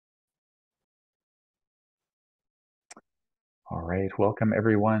All right, welcome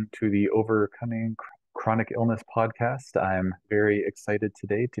everyone to the Overcoming Chronic Illness podcast. I'm very excited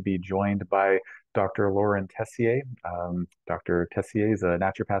today to be joined by Dr. Lauren Tessier. Dr. Tessier is a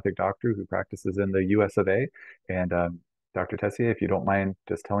naturopathic doctor who practices in the US of A. And Dr. Tessier, if you don't mind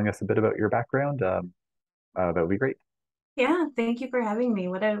just telling us a bit about your background, that would be great. Yeah, thank you for having me.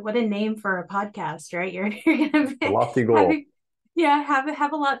 What a name for a podcast, right? You're gonna A be lofty goal. having yeah,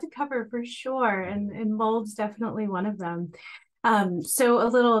 have a lot to cover for sure. And mold's definitely one of them. So a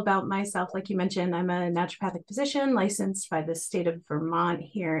little about myself, like you mentioned, I'm a naturopathic physician licensed by the state of Vermont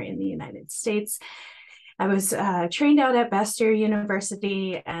here in the United States. I was trained out at Bastyr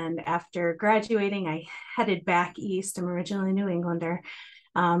University, and after graduating, I headed back east. I'm originally a New Englander.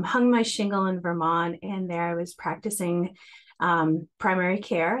 Hung my shingle in Vermont, and there I was practicing primary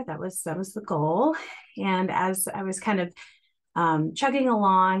care. That was the goal. And as I was kind of chugging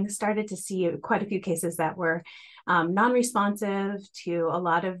along, started to see quite a few cases that were non-responsive to a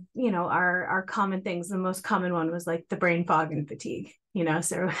lot of our common things. The most common one was like the brain fog and fatigue.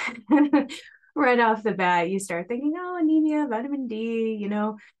 So right off the bat, you start thinking, oh, anemia, vitamin D,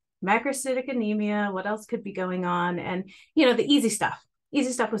 macrocytic anemia. What else could be going on? And the easy stuff.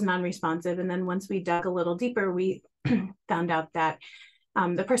 Easy stuff was non-responsive. And then once we dug a little deeper, we found out that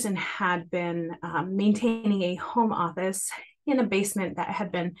the person had been maintaining a home office in a basement that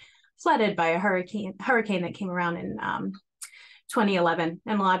had been flooded by a hurricane that came around in 2011.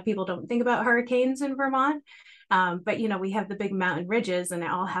 And a lot of people don't think about hurricanes in Vermont, but we have the big mountain ridges, and it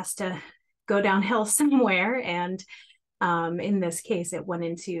all has to go downhill somewhere. And in this case, it went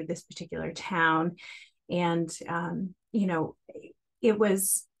into this particular town, and it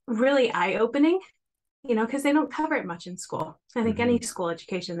was really eye-opening, because they don't cover it much in school. I think Hmm. any school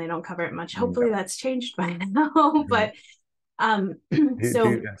education, they don't cover it much. Yeah. Hopefully that's changed by now. Hmm. But um, Do so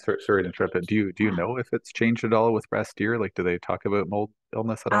you, sorry to interrupt, but do you know if it's changed at all with breast deer? Like, do they talk about mold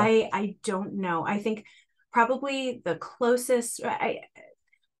illness at all? I don't know. I think probably the closest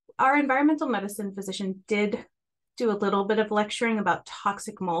our environmental medicine physician did do a little bit of lecturing about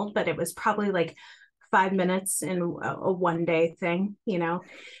toxic mold, but it was probably like 5 minutes in a one day thing.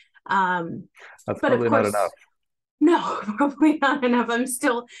 Um, That's but of probably not enough. course, no, probably not enough. I'm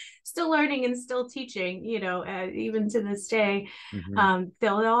still learning and still teaching, even to this day. Hmm.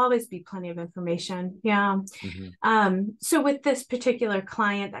 There'll always be plenty of information. Yeah. Hmm. So with this particular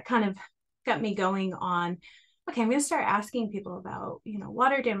client, that kind of got me going on, okay, I'm going to start asking people about,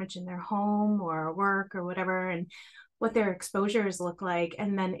 water damage in their home or work or whatever, and what their exposures look like.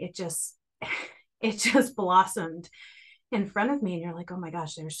 And then it just blossomed in front of me. And you're like, oh my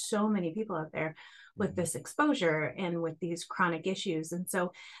gosh, there's so many people out there with Hmm. this exposure and with these chronic issues. And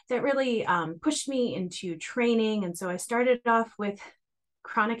so that really pushed me into training. And so I started off with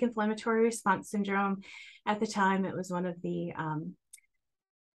chronic inflammatory response syndrome. At the time, it was one of the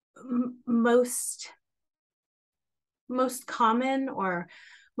most common or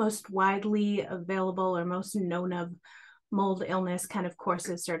most widely available or most known of mold illness kind of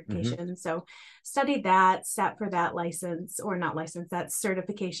courses, Hmm. certification. So studied that, sat for that license, or not license, that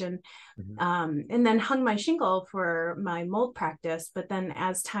certification, Hmm. and then hung my shingle for my mold practice. But then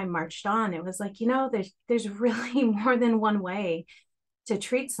as time marched on, it was like, there's really more than one way to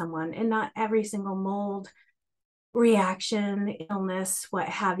treat someone, and not every single mold reaction, illness, what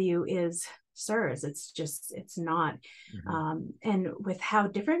have you, is SIRS. It's not. Hmm. And with how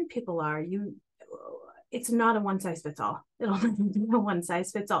different people are, it's not a one size fits all. It'll be a one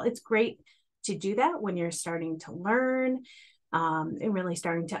size fits all. It's great to do that when you're starting to learn, and really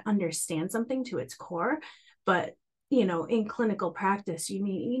starting to understand something to its core. But in clinical practice, you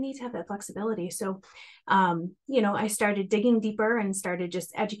need to have that flexibility. So, I started digging deeper and started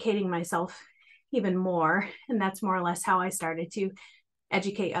just educating myself even more. And that's more or less how I started to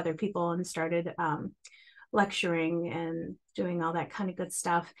educate other people, and started lecturing and doing all that kind of good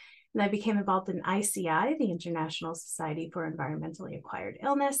stuff. And I became involved in ICI, the International Society for Environmentally Acquired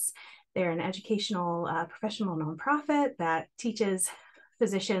Illness. They're an educational professional nonprofit that teaches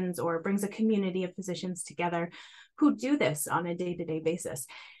physicians, or brings a community of physicians together who do this on a day-to-day basis.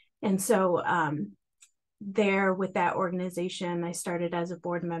 And so there, with that organization, I started as a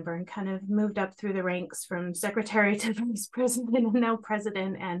board member and kind of moved up through the ranks from secretary to vice president and now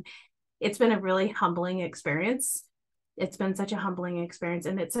president. And it's been a really humbling experience. It's been such a humbling experience,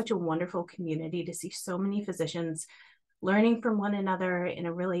 and it's such a wonderful community to see so many physicians learning from one another in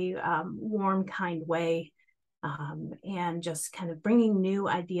a really warm, kind way, and just kind of bringing new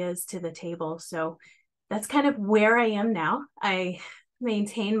ideas to the table. So that's kind of where I am now. I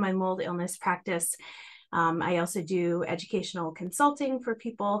maintain my mold illness practice I also do educational consulting for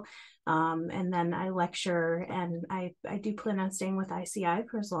people. And then I lecture, and I do plan on staying with ICI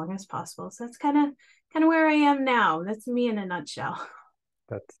for as long as possible. So that's kind of where I am now. That's me in a nutshell.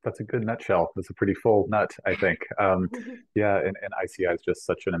 That's a good nutshell. That's a pretty full nut, I think. Yeah, and ICI is just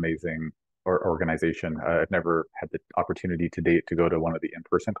such an amazing organization. I've never had the opportunity to date to go to one of the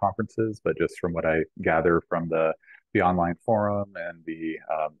in-person conferences, but just from what I gather from the online forum and the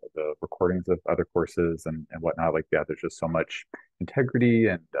recordings of other courses and whatnot, like yeah, there's just so much integrity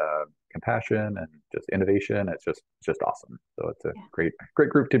and compassion and just innovation. It's just awesome. So it's a Yeah. great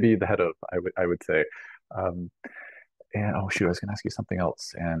group to be the head of, I would say. Um, and oh shoot, I was going to ask you something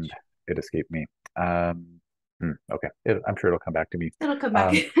else, and it escaped me. Okay, I'm sure it'll come back to me. It'll come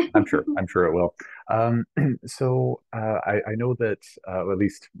back. Um, I'm sure it will. I know that at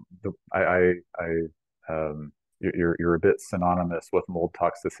least you're a bit synonymous with mold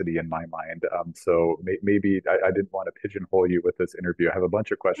toxicity in my mind. So maybe I didn't want to pigeonhole you with this interview. I have a bunch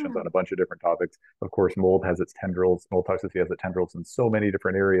of questions on a bunch of different topics. Of course, mold has its tendrils. Mold toxicity has its tendrils in so many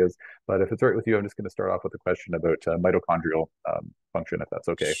different areas. But if it's right with you, I'm just going to start off with a question about mitochondrial function, if that's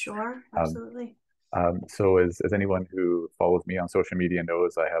okay. Sure, Um, absolutely. so as anyone who follows me on social media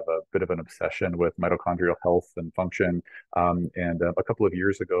knows, I have a bit of an obsession with mitochondrial health and function. And a couple of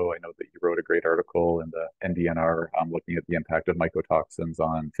years ago, I know that you wrote a great article in the NDNR looking at the impact of mycotoxins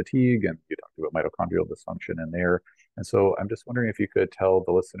on fatigue, and you talked about mitochondrial dysfunction in there. And so I'm just wondering if you could tell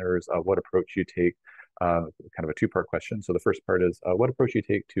the listeners what approach you take, kind of a two-part question. So the first part is what approach you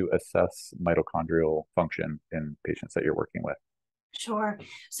take to assess mitochondrial function in patients that you're working with. Sure.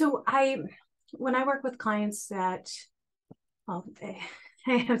 So when I work with clients that, well,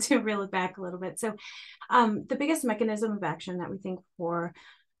 I have to reel it back a little bit. So the biggest mechanism of action that we think for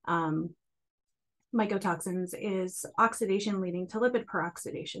mycotoxins is oxidation leading to lipid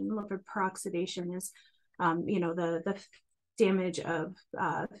peroxidation. Lipid peroxidation is, the damage of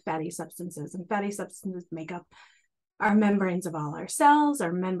fatty substances, and fatty substances make up our membranes of all our cells,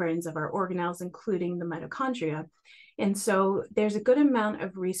 our membranes of our organelles, including the mitochondria. And so there's a good amount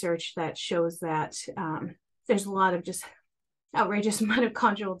of research that shows that there's a lot of just outrageous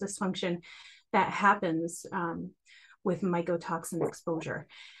mitochondrial dysfunction that happens with mycotoxin exposure.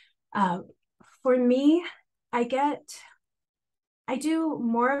 For me, I do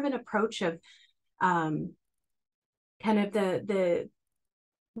more of an approach of kind of the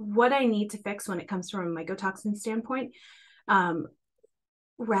what I need to fix when it comes from a mycotoxin standpoint,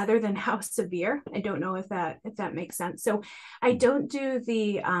 rather than how severe. I don't know if that makes sense. So I don't do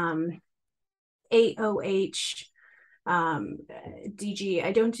the AOH DG.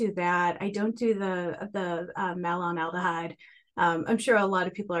 I don't do that. I don't do the malonaldehyde. I'm sure a lot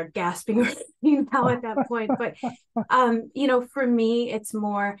of people are gasping now at that point, but for me, it's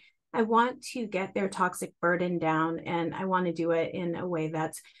more, I want to get their toxic burden down, and I want to do it in a way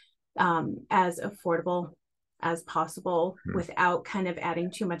that's as affordable as possible without kind of adding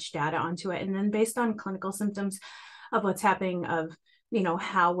too much data onto it. And then based on clinical symptoms of what's happening, of,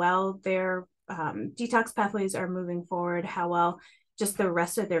 how well their detox pathways are moving forward, how well just the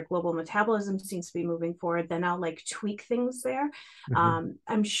rest of their global metabolism seems to be moving forward, then I'll tweak things there.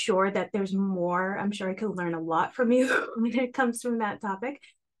 I'm sure that there's more. I'm sure I could learn a lot from you when it comes from that topic.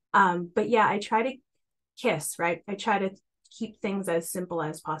 But yeah, I try to KISS, right? I try to keep things as simple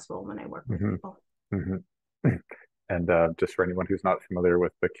as possible when I work with people. And just for anyone who's not familiar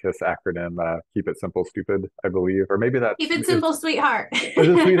with the KISS acronym, keep it simple, stupid, I believe, or maybe that's keep it simple, sweetheart. Is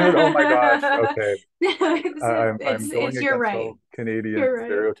it sweetheart? Oh my gosh. Okay. I'm going you're against right. all Canadian You're right.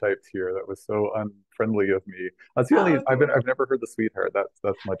 stereotypes here. That was so unfriendly of me. That's the only I've never heard the sweetheart.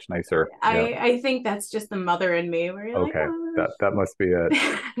 That's much nicer. Yeah. I think that's just the mother in me where you're Okay. That must be it.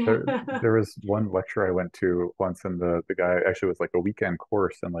 There was one lecture I went to once, and the guy actually was like a weekend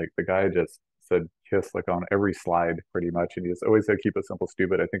course, and like the guy just said KISS like on every slide pretty much, and he just always said keep it simple,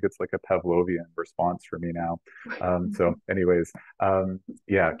 stupid. I think it's like a Pavlovian response for me now. So anyways,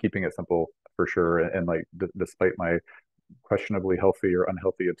 yeah, keeping it simple for sure. And like despite my questionably healthy or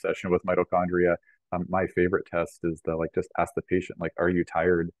unhealthy obsession with mitochondria, my favorite test is just ask the patient, like, are you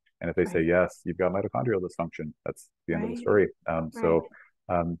tired? And if they say yes, you've got mitochondrial dysfunction. That's the end of the story. So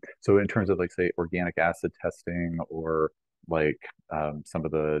in terms of like say organic acid testing, or like some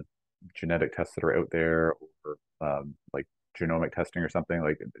of the genetic tests that are out there, or like genomic testing or something,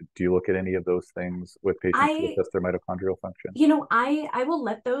 like do you look at any of those things with patients to assess their mitochondrial function? I will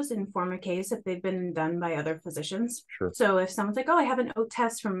let those inform a case if they've been done by other physicians. Sure. So if someone's like, oh, I have an oat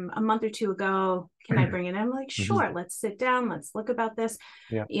test from a month or two ago, can I bring it in? I'm like, sure, let's sit down, let's look about this.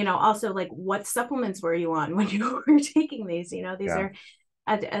 Yeah. Also like, what supplements were you on when you were taking these? These are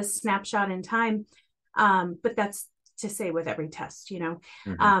a snapshot in time. But that's to say with every test,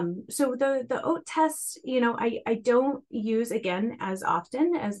 Hmm. So the oat test, I don't use again as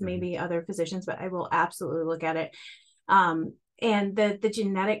often as Hmm. maybe other physicians, but I will absolutely look at it. And the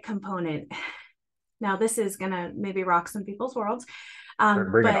genetic component, now this is gonna maybe rock some people's worlds.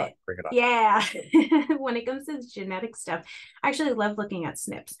 Bring it on. But Bring it on. yeah, when it comes to genetic stuff, I actually love looking at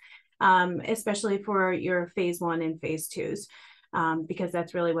SNPs, especially for your phase 1 and phase 2s. Because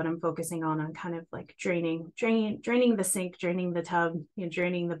that's really what I'm focusing on kind of like draining the sink, draining the tub,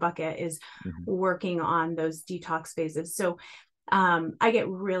 draining the bucket, is Hmm. working on those detox phases. So I get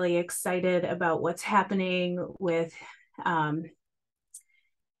really excited about what's happening with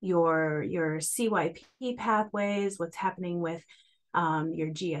your CYP pathways, what's happening with your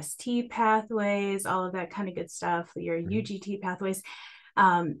GST pathways, all of that kind of good stuff, your Hmm. UGT pathways,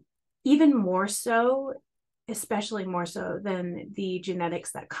 um, even more so, especially more so than the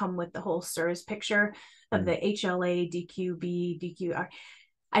genetics that come with the whole SIRS picture of Hmm. the HLA, DQB, DQR.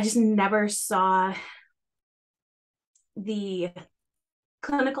 I just never saw the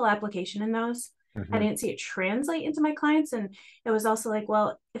clinical application in those. I Hmm. didn't see it translate into my clients. And it was also like,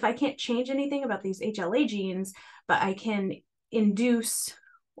 well, if I can't change anything about these HLA genes, but I can induce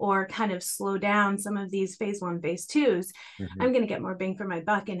or kind of slow down some of these phase 1, phase 2s, Hmm. I'm going to get more bang for my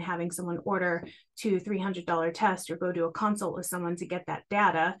buck in having someone order $200-300 test or go do a consult with someone to get that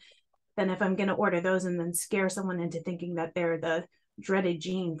data than if I'm going to order those and then scare someone into thinking that they're the dreaded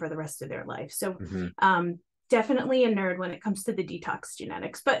gene for the rest of their life. So Hmm. definitely a nerd when it comes to the detox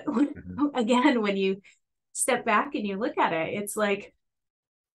genetics. But Hmm. again, when you step back and you look at it, it's like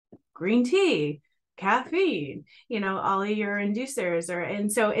green tea, caffeine, all of your inducers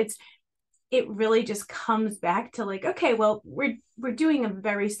and so it really just comes back to like, okay, well, we're doing a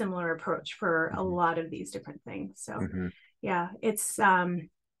very similar approach for a Hmm. lot of these different things. So Hmm. yeah, it's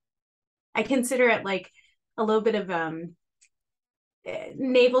I consider it like a little bit of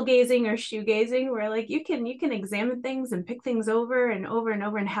navel gazing or shoe gazing, where like you can examine things and pick things over and over and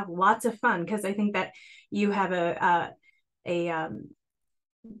over and have lots of fun, because I think that you have a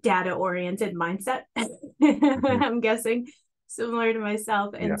data oriented mindset. Hmm. I'm guessing similar to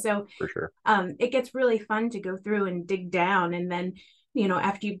myself, Yeah, and so for sure. it gets really fun to go through and dig down, and then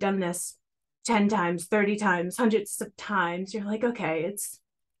after you've done this 10 times, 30 times, hundreds of times, you're like, okay, it's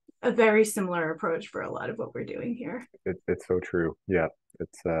a very similar approach for a lot of what we're doing here. It's so true. Yeah.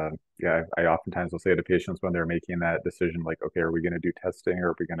 It's yeah, I oftentimes will say to patients when they're making that decision, like, okay, are we going to do testing or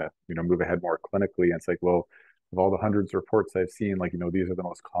are we going to, move ahead more clinically? And it's like, well, of all the hundreds of reports I've seen, like, these are the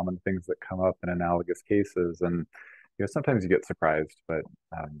most common things that come up in analogous cases. And, sometimes you get surprised, but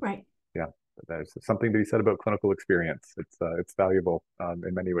Right. yeah, there's something to be said about clinical experience. It's valuable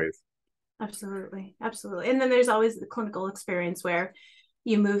in many ways. Absolutely. Absolutely. And then there's always the clinical experience where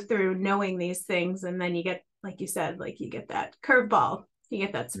you move through knowing these things, and then you get, like you said, like you get that curveball, you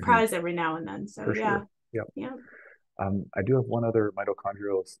get that Hmm. surprise every now and then. So For yeah. sure. Yeah. Yeah. I do have one other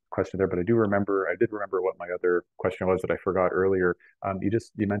mitochondrial question there, but I did remember what my other question was that I forgot earlier.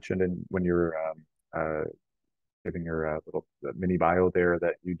 You mentioned when you were giving your little mini bio there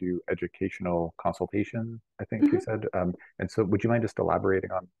that you do educational consultation, I think you Mm-hmm. said. And so would you mind just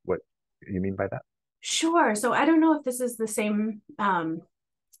elaborating on what you mean by that? Sure. So I don't know if this is the same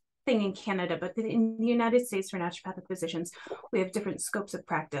thing in Canada, but in the United States, for naturopathic physicians, we have different scopes of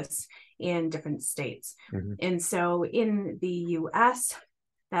practice in different states. Hmm. And so in the US,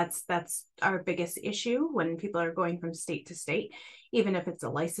 that's our biggest issue when people are going from state to state, even if it's a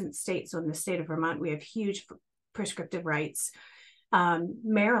licensed state. So in the state of Vermont, we have huge prescriptive rights.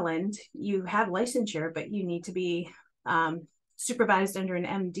 Maryland, you have licensure, but you need to be supervised under an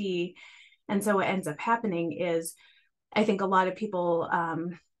MD. And so what ends up happening is, I think a lot of people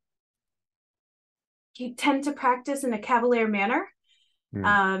you tend to practice in a cavalier manner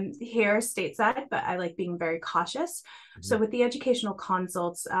Hmm. here stateside, but I like being very cautious. Hmm. So with the educational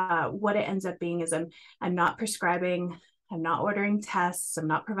consults, what it ends up being is I'm not prescribing, I'm not ordering tests, I'm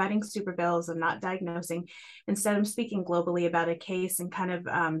not providing super bills, I'm not diagnosing. Instead, I'm speaking globally about a case and kind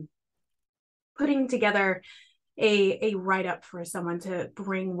of putting together a write-up for someone to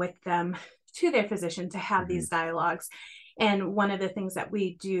bring with them to their physician to have Hmm. these dialogues. And one of the things that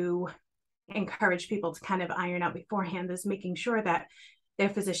we do encourage people to kind of iron out beforehand is making sure that their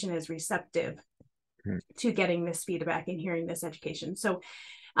physician is receptive Hmm. to getting this feedback and hearing this education. So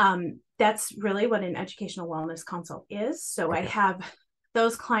that's really what an educational wellness consult is. So I Okay. have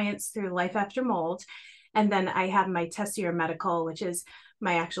those clients through Life After Mold. And then I have my Tessier Medical, which is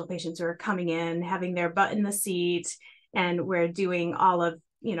my actual patients who are coming in, having their butt in the seat, and we're doing all of,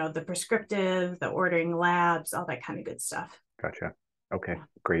 the prescriptive, the ordering labs, all that kind of good stuff. Gotcha. Okay, Yeah.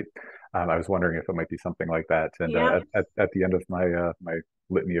 great. I was wondering if it might be something like that. And Yeah, at the end of my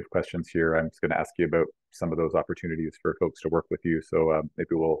litany of questions here, I'm just going to ask you about some of those opportunities for folks to work with you. So maybe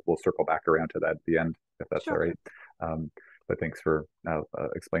we'll circle back around to that at the end, if that's all sure. right. But thanks for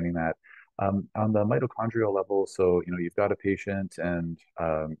explaining that. On the mitochondrial level, so you've got a patient and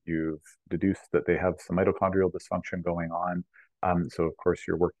you've deduced that they have some mitochondrial dysfunction going on. So of course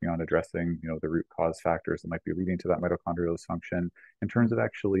you're working on addressing, the root cause factors that might be leading to that mitochondrial dysfunction. In terms of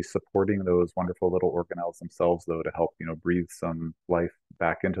actually supporting those wonderful little organelles themselves, though, to help, breathe some life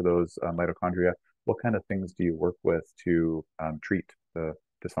back into those mitochondria, what kind of things do you work with to treat the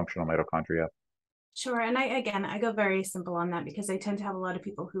dysfunctional mitochondria? Sure. And I go very simple on that because I tend to have a lot of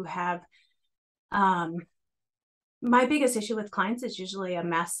people who have, um, my biggest issue with clients is usually a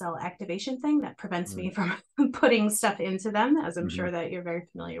mast cell activation thing that prevents me from putting stuff into them, as I'm Mm-hmm. sure that you're very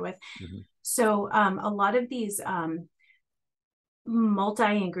familiar with. Mm-hmm. So a lot of these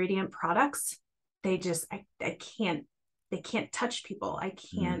multi-ingredient products, I can't, they can't touch people. I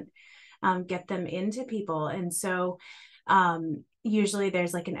can't get them into people. And so usually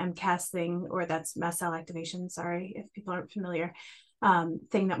there's like an MCAS thing, or that's mast cell activation, sorry if people aren't familiar,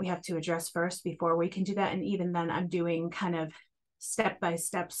 thing that we have to address first before we can do that. And even then I'm doing kind of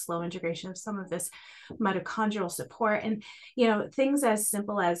step-by-step slow integration of some of this mitochondrial support, and things as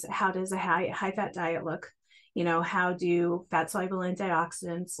simple as how does a high fat diet look, how do fat soluble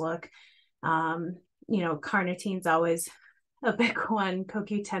antioxidants look, carnitine's always a big one,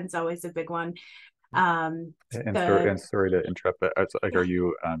 CoQ10 is always a big one. um And the sorry to interrupt, but it's like, are Yeah.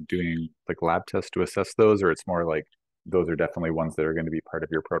 you doing like lab tests to assess those, or it's more like those are definitely ones that are going to be part of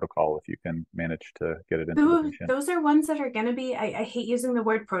your protocol if you can manage to get it into the patient? Those are ones that are going to be, I hate using the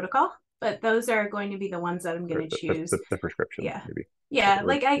word protocol, but those are going to be the ones that I'm going Or to choose. the prescription, Yeah. maybe. Yeah. Better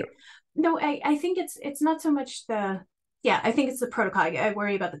word. Like Yep. no, I think it's not so much yeah, I think it's the protocol. I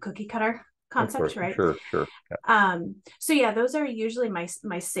worry about the cookie cutter Of concept, course. right? Sure. Sure. Yeah. So yeah, those are usually my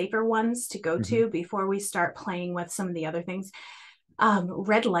safer ones to go Hmm. to before we start playing with some of the other things.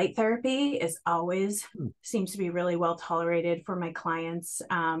 Red light therapy is always seems to be really well tolerated for my clients.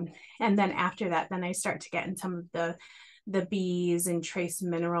 And then after that, then I start to get in some of the B's and trace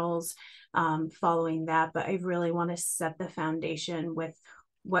minerals following that. But I really want to set the foundation with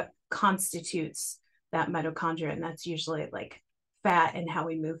what constitutes that mitochondria, and that's usually like fat and how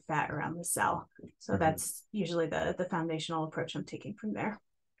we move fat around the cell. So Hmm. that's usually the foundational approach I'm taking from there.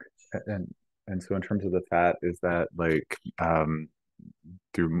 And and so in terms of the fat, is that like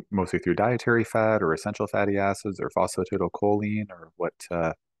through mostly through dietary fat or essential fatty acids or phosphatidylcholine, or what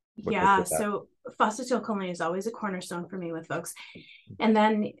types Yeah, of fat? so phosphatidylcholine is always a cornerstone for me with folks. And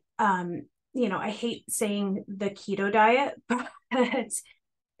then, I hate saying the keto diet, but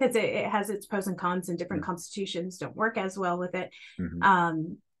because it has its pros and cons, and different constitutions don't work as well with it. Mm-hmm.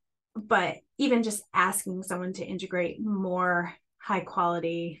 Um, but even just asking someone to integrate more high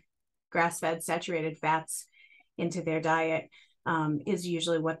quality grass fed saturated fats into their diet is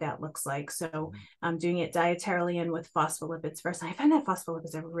usually what that looks like. So I'm doing it dietarily and with phospholipids first. And I find that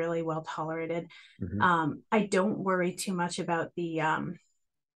phospholipids are really well tolerated. Mm-hmm. I don't worry too much about see,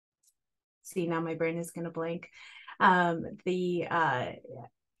 now my brain is going to blank. Um, the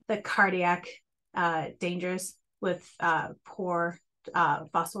cardiac dangers with poor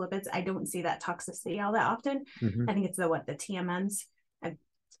phospholipids. I don't see that toxicity all that often. Mm-hmm. I think it's the TMNs.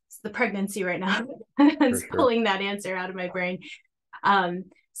 It's the pregnancy right now. For It's sure. pulling that answer out of my brain.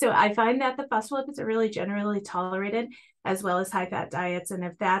 So I find that the phospholipids are really generally tolerated, as well as high fat diets. And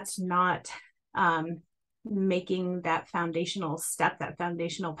if that's not making that foundational step, that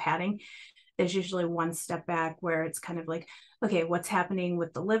foundational padding, there's usually one step back where it's kind of like, okay, what's happening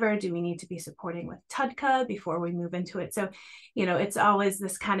with the liver? Do we need to be supporting with TUDCA before we move into it? So, it's always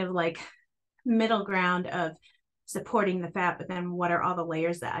this kind of like middle ground of supporting the fat, but then what are all the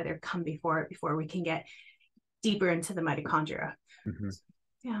layers that either come before it before we can get deeper into the mitochondria? Mm-hmm.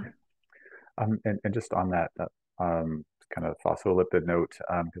 Yeah. And just on that kind of phospholipid note,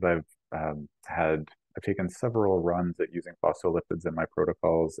 because I've taken several runs at using phospholipids in my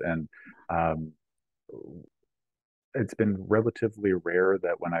protocols, and um, it's been relatively rare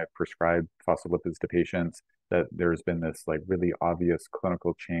that when I've prescribed phospholipids to patients, that there's been this like really obvious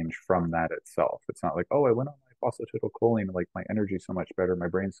clinical change from that itself. It's not like, oh, I went on my phosphatidylcholine, like my energy's so much better, my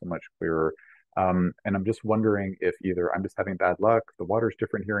brain's so much clearer. And I'm just wondering if either I'm just having bad luck, the water's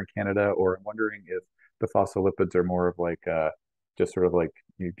different here in Canada, or I'm wondering if the phospholipids are more of like just sort of like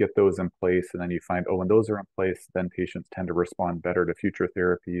you get those in place and then you find, oh, when those are in place, then patients tend to respond better to future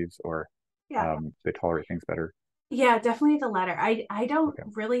therapies, or Yeah. they tolerate things better. Yeah, definitely the latter. I don't Okay.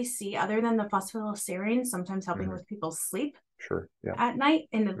 really see, other than the phosphatidylserine sometimes helping Hmm. with people's sleep Sure. Yeah. at night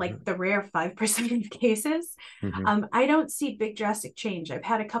in Hmm. like the rare 5% of cases. Hmm. I don't see big drastic change. I've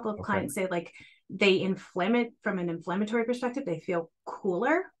had a couple of Okay. clients say like they inflame it from an inflammatory perspective. They feel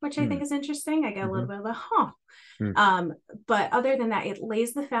cooler, which I think Mm. is interesting. I get a little Hmm. bit of a huh. Mm. But other than that, it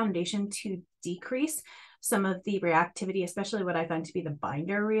lays the foundation to decrease some of the reactivity, especially what I find to be the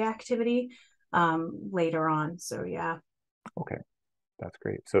binder reactivity later on. So yeah, Okay. That's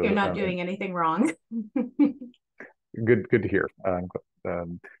great. you're So, not doing anything wrong. good to hear. And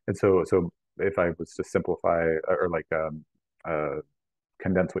so if I was to simplify or like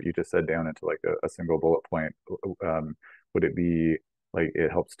condense what you just said down into like a single bullet point, would it be like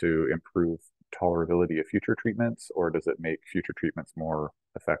it helps to improve tolerability of future treatments, or does it make future treatments more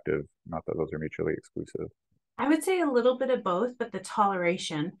effective? Not that those are mutually exclusive. I would say a little bit of both, but the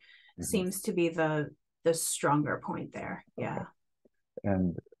toleration Hmm. seems to be the stronger point there. Okay. Yeah.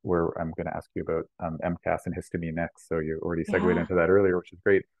 And where I'm going to ask you about MCAS and histamine next. So you already segued Yeah. into that earlier, which is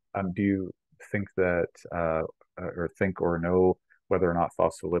great. Do you think that, or think or know whether or not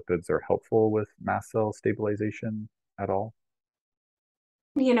phospholipids are helpful with mast cell stabilization at all?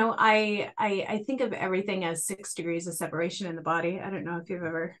 I think of everything as 6 degrees of separation in the body. I don't know if you've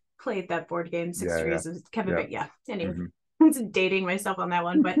ever played that board game, Six Yeah, yeah, Degrees of Kevin, yeah. but yeah. Anyway, Hmm. it's dating myself on that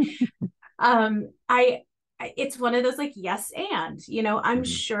one, but I it's one of those like yes and I'm Hmm.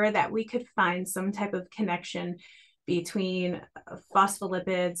 sure that we could find some type of connection between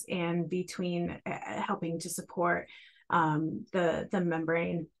phospholipids and between helping to support the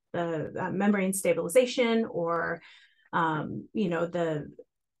membrane stabilization, or the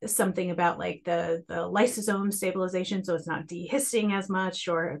something about like the lysosome stabilization, so it's not dehisting as much,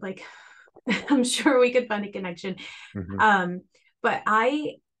 or like I'm sure we could find a connection. Hmm. um but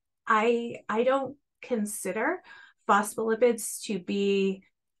I don't consider phospholipids to be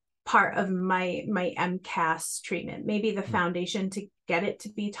part of my MCAS treatment. Maybe the foundation to get it to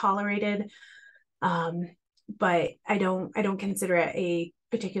be tolerated, um, but I don't consider it a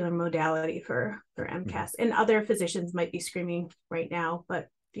particular modality for Hmm. MCAS. And other physicians might be screaming right now, but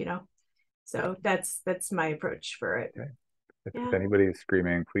so that's my approach for it. Okay. If Yeah. anybody is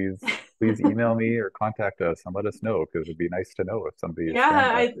screaming, please email me or contact us and let us know because it'd be nice to know if somebody is saying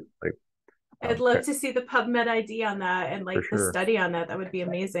Yeah, that. Like, I'd okay, love to see the PubMed ID on that and for like the sure. study on that. That would be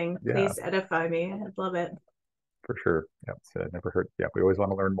amazing. Yeah, Please edify me. I'd love it. for sure. Yeah, it's never hurt. Yeah, we always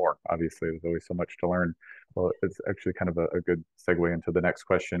want to learn more. Obviously, there's always so much to learn. Well, it's actually kind of a good segue into the next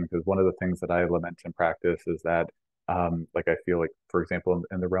question because one of the things that I lament in practice is that, like, I feel like, for example,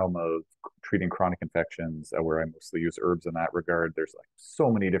 in the realm of treating chronic infections, where I mostly use herbs in that regard, there's like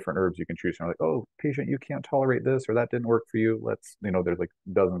so many different herbs you can choose from. Like, oh, patient, you can't tolerate this or that didn't work for you. There's like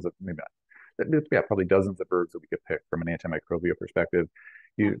dozens of maybe not, yeah, probably dozens of herbs that we could pick from an antimicrobial perspective.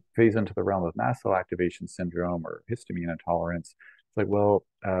 Yeah. You phase into the realm of mast cell activation syndrome or histamine intolerance. It's like, well,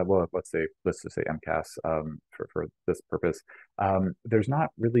 let's just say MCAS for this purpose. There's not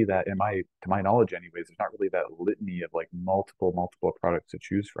really that, to my knowledge, anyways. There's not really that litany of like multiple products to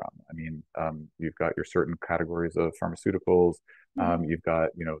choose from. I mean, you've got your certain categories of pharmaceuticals. Mhm. You've got,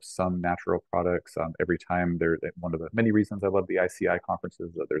 some natural products. Every time one of the many reasons I love the ICI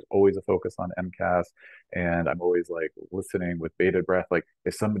conferences, that there's always a focus on MCAS, and I'm always like listening with bated breath. Like,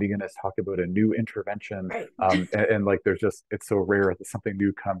 is somebody going to talk about a new intervention? Right. And like, it's so rare that something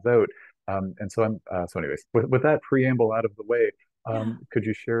new comes out. And so anyways, with that preamble out of the way, Yeah. could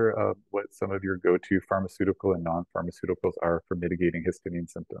you share what some of your go-to pharmaceutical and non-pharmaceuticals are for mitigating histamine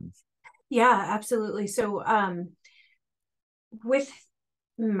symptoms? Yeah, absolutely. So with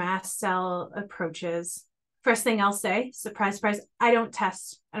mast cell approaches, first thing I'll say, surprise, surprise, I don't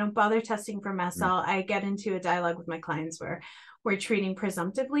test. I don't bother testing for mast Mm. cell. I get into a dialogue with my clients where we're treating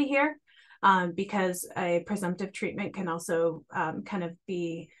presumptively here, because a presumptive treatment can also kind of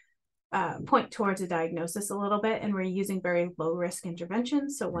be point towards a diagnosis a little bit, and we're using very low risk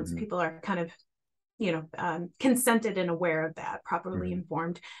interventions. So once Hmm. people are kind of consented and aware of that, properly Hmm.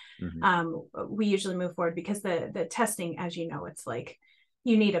 informed, Hmm. we usually move forward, because the testing, as you know, it's like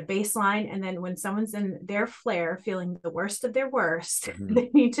you need a baseline, and then when someone's in their flare feeling the worst of their worst, Hmm.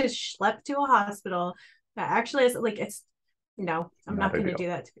 they need to schlep to a hospital. Actually, it's like it's no, I'm Not not going to ideal. do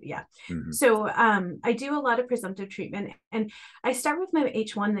that. Yeah. Hmm. So I do a lot of presumptive treatment, and I start with my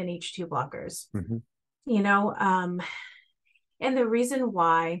H1 then H2 blockers. Hmm. You know, and the reason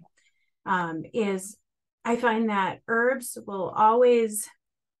why is I find that herbs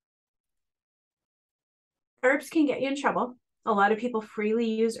can get you in trouble. A lot of people freely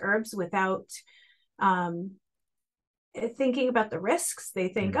use herbs without um, thinking about the risks, they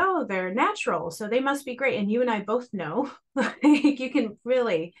think, Mm. oh, they're natural, so they must be great. And you and I both know, like, you can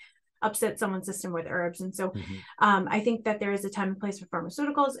really upset someone's system with herbs. And so Mhm. I think that there is a time and place for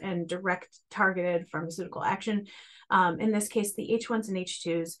pharmaceuticals and direct targeted pharmaceutical action. In this case, the H1s and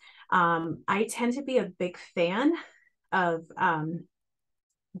H2s. I tend to be a big fan of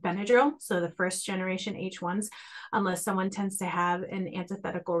Benadryl, so the first generation H1s, unless someone tends to have an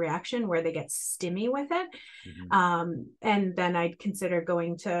antithetical reaction where they get stimmy with it. Mhm. And then I'd consider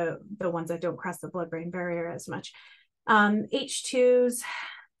going to the ones that don't cross the blood-brain barrier as much. H2s,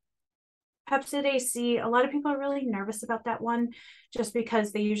 Pepsid AC, a lot of people are really nervous about that one just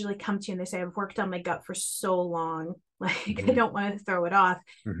because they usually come to you and they say, I've worked on my gut for so long, like I Mhm. don't want to throw it off.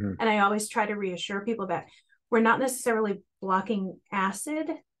 Mhm. And I always try to reassure people that we're not necessarily blocking acid.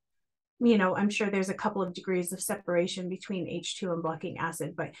 You know, I'm sure there's a couple of degrees of separation between H2 and blocking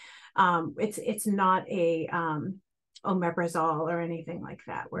acid, but it's not a omeprazole or anything like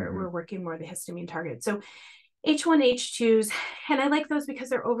that. We're Mhm. working more the histamine target. So H1, H2s, and I like those because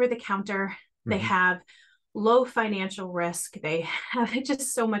they're over the counter. They Mhm. have low financial risk. They have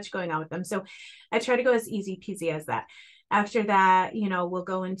just so much going on with them. So I try to go as easy peasy as that. After that, you know, we'll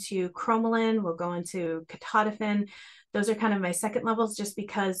go into cromolyn, we'll go into ketotifen. Those are kind of my second levels just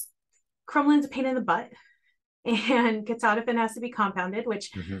because cromolyn's a pain in the butt and ketotifen has to be compounded,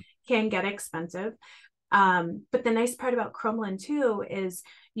 which Mhm. can get expensive. But the nice part about cromolyn too is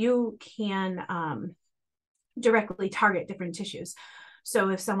you can directly target different tissues. So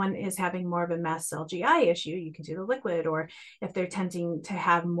if someone is having more of a mast cell GI issue, you can do the liquid, or if they're tending to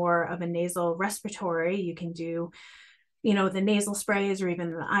have more of a nasal respiratory, you can do, you know, the nasal sprays or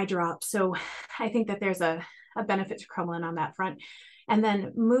even the eye drops. So I think that there's a benefit to cromolyn on that front. And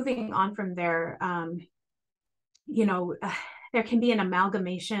then moving on from there, you know, there can be an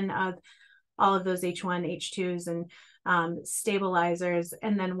amalgamation of all of those H1, H2s, and stabilizers.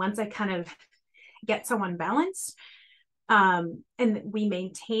 And then once I kind of get someone balanced, and we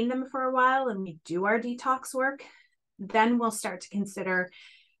maintain them for a while and we do our detox work, then we'll start to consider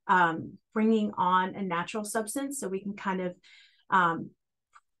bringing on a natural substance so we can kind of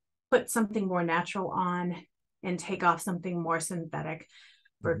put something more natural on and take off something more synthetic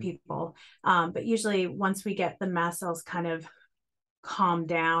for Mhm. people. But usually once we get the mast cells kind of calm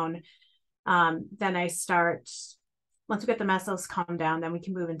down, then I start, once we get the mast cells calm down, then we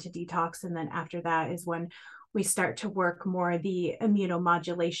can move into detox. And then after that is when we start to work more the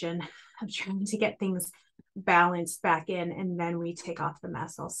immunomodulation of trying to get things balanced back in. And then we take off the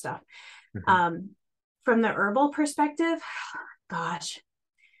mast cell stuff. Mhm. Um, from the herbal perspective, gosh,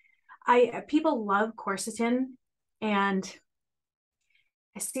 people love quercetin, and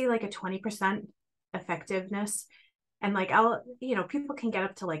I see like a 20% effectiveness. And like I'll, you know, people can get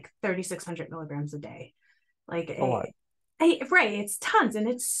up to like 3,600 milligrams a day. Like A lot. right, it's tons and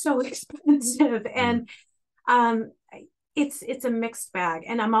it's so expensive. Mhm. And um it's a mixed bag.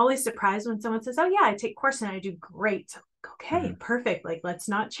 And I'm always surprised when someone says, oh yeah, I take quercetin, I do great. Okay, Mhm. perfect. Like let's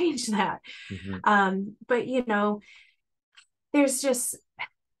not change that. Mhm. But you know, there's just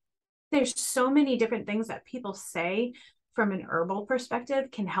there's so many different things that people say from an herbal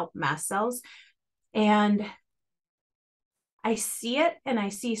perspective can help mast cells. And I see it and I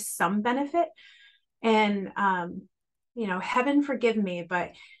see some benefit. And you know, heaven forgive me,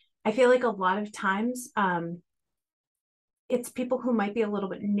 but I feel like a lot of times it's people who might be a little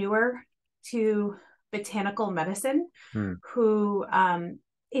bit newer to botanical medicine Mhm. who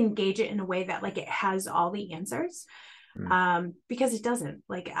engage it in a way that like it has all the answers, Mhm. because it doesn't.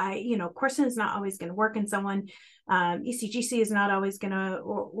 Like you know, quercetin is not always going to work in someone. ECGC is not always going to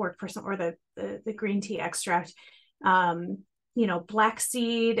work for some, or the green tea extract. Um, you know, black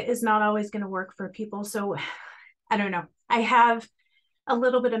seed is not always going to work for people. So I don't know. I have a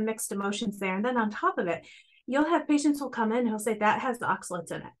little bit of mixed emotions there. And then on top of it, you'll have patients who'll come in who'll say that has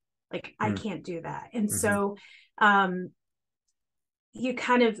oxalates in it. Like I Mhm. can't do that. And Mhm. so you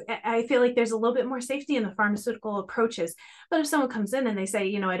kind of, I feel like there's a little bit more safety in the pharmaceutical approaches. But if someone comes in and they say,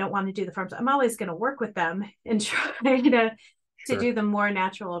 you know, I don't want to do the pharma, I'm always going to work with them and try to Sure. do the more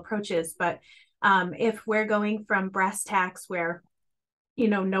natural approaches. But if we're going from brass tacks where, you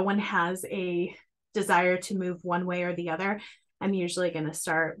know, no one has a desire to move one way or the other, I'm usually going to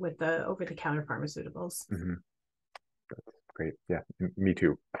start with the over the counter pharmaceuticals. Mhm. Great. Yeah, me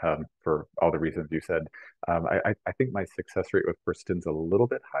too. For all the reasons you said, I think my success rate with quercetin's a little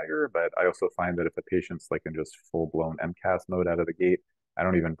bit higher, but I also find that if a patient's like in just full blown MCAS mode out of the gate, I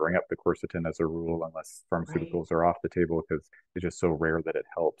don't even bring up the quercetin as a rule unless Right. pharmaceuticals are off the table because it's just so rare that it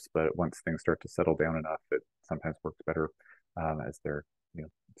helps. But once things start to settle down enough, it sometimes works better as they're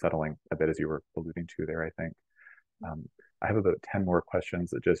settling a bit as you were alluding to there. I think. Um, I have about 10 more questions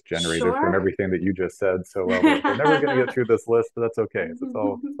that just generated from Sure. everything that you just said. So we're never going to get through this list, but that's okay. It's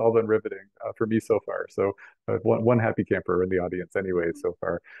all been riveting for me so far. So one happy camper in the audience anyway so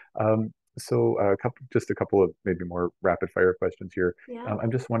far. So just a couple of maybe more rapid fire questions here. Yeah.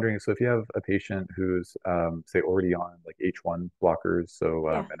 I'm just wondering, so if you have a patient who's say already on like H1 blockers, so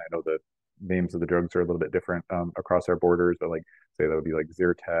Yeah. and I know the names of the drugs are a little bit different across our borders, but like say that would be like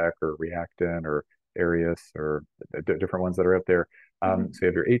Zyrtec or Reactin or Arius or different ones that are out there. So you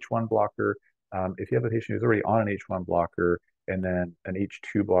have your H1 blocker. If you have a patient who's already on an H1 blocker and then an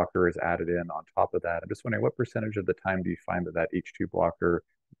H2 blocker is added in on top of that, I'm just wondering what percentage of the time do you find that H2 blocker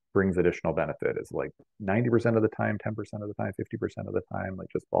brings additional benefit? Is it like 90% of the time, 10% of the time, 50% of the time, like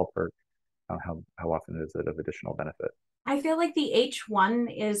just ballpark? How often is it of additional benefit? I feel like the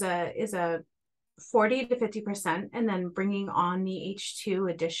H1 is a 40 to 50%, and then bringing on the H2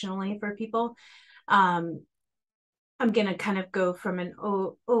 additionally for people. Um, I'm gonna kind of go from an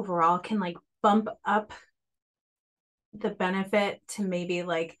overall can like bump up the benefit to maybe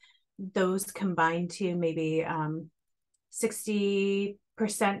like those combined to maybe 60%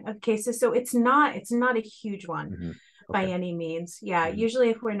 of cases. So it's not a huge one Hmm. by Okay. any means. Yeah, Hmm. usually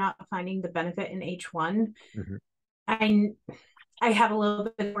if we're not finding the benefit in H1, Hmm. I I have a little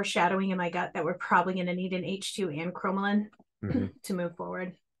bit of foreshadowing in my gut that we're probably going to need an H2 and cromolyn Hmm. to move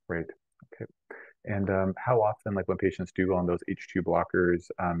forward. Right. Okay. And how often, like when patients do go on those H2 blockers,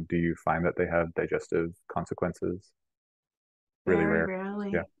 do you find that they have digestive consequences? Really Very rare. Yeah,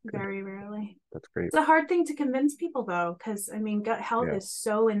 rarely, good. very rarely. That's great. It's a hard thing to convince people though, because I mean, gut health Yeah. is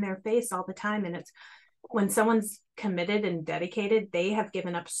so in their face all the time. And it's when someone's committed and dedicated, they have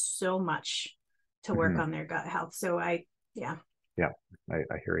given up so much to work Hmm. on their gut health. So yeah. Yeah,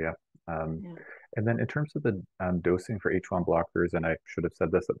 I hear you. Um, Yeah. and then in terms of the dosing for H1 blockers, and I should have said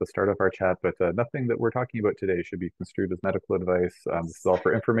this at the start of our chat, but nothing that we're talking about today should be construed as medical advice. This is Yes. all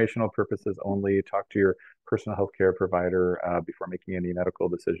for informational purposes only. Talk to your personal health care provider before making any medical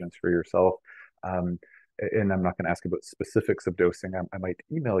decisions for yourself. Um, and I'm not going to ask about specifics of dosing. I might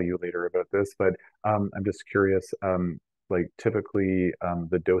email you later about this, but I'm just curious. Like typically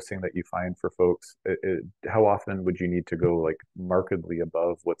the dosing that you find for folks, how often would you need to go like markedly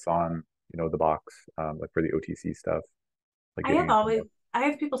above what's on, the box, like for the OTC stuff, like I getting have into always more? I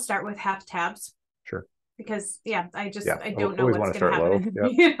have people start with half tabs Sure. because yeah, Yeah. I don't know Always what's want to going to start happen low.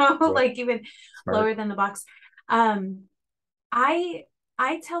 in, Yep. Yep. like even Smart. lower than the box. Um, I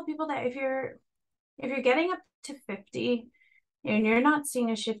I tell people that if you're getting up to 50 and you're not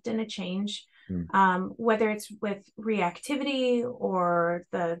seeing a shift and a change, Mm. whether it's with reactivity or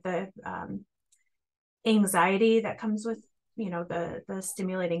the anxiety that comes with the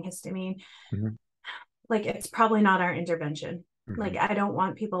stimulating histamine, Hmm. like it's probably not our intervention. Like Hmm. I don't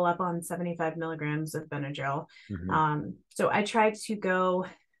want people up on 75 milligrams of Benadryl. Hmm. So I try to go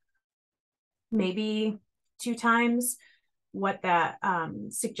maybe 2 times what that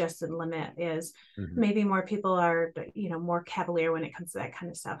suggested limit is. Hmm. Maybe more people are, more cavalier when it comes to that kind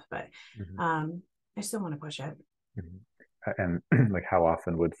of stuff, but Hmm. I still want to push it. Hmm. And like how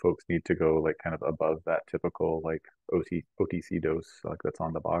often would folks need to go like kind of above that typical like OTC dose like that's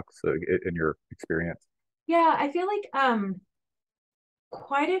on the box in your experience? Yeah, I feel like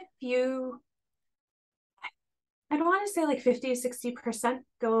quite a few, I don't want to say like 50 to 60%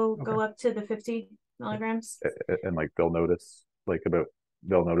 Okay. go up to the 50 Yeah. milligrams. And like they'll notice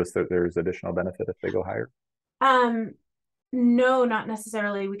that there's additional benefit if they go higher. Um, no, not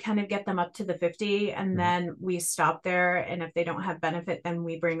necessarily. We kind of get them up to the 50 and Hmm. then we stop there. And if they don't have benefit, then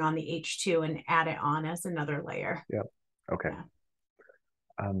we bring on the H2 and add it on as another layer. Yeah. Okay. Yeah.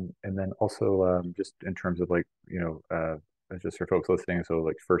 And then also just in terms of like, just for folks listening, so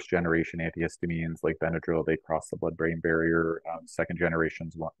like first generation antihistamines like Benadryl, they cross the blood-brain barrier.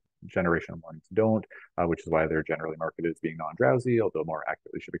 Generation ones don't, which is why they're generally marketed as being non-drowsy, although more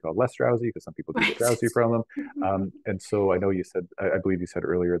accurately should be called less drowsy because some people do get Right. drowsy from them. And so I know you said, I believe you said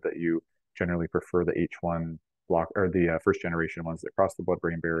earlier that you generally prefer the H1 block or the first generation ones that cross the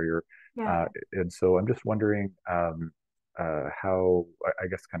blood-brain barrier. Yeah. Uh, and so I'm just wondering, how, I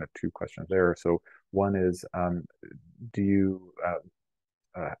guess, kind of two questions there. So one is, do you,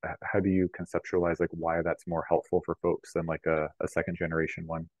 how do you conceptualize like why that's more helpful for folks than like a second generation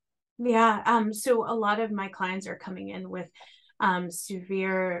one? Yeah. So a lot of my clients are coming in with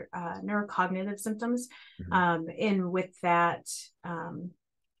severe neurocognitive symptoms. Hmm. And with that,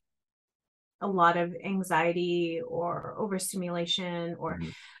 a lot of anxiety or overstimulation or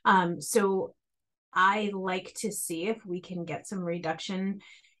Hmm. so I like to see if we can get some reduction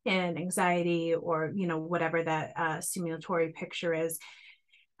in anxiety or whatever that stimulatory picture is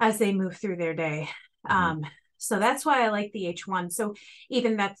as they move through their day. Hmm. um, So that's why I like the H1. So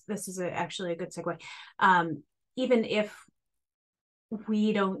even this is actually a good segue. Even if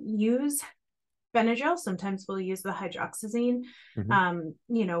we don't use Benadryl, sometimes we'll use the hydroxyzine,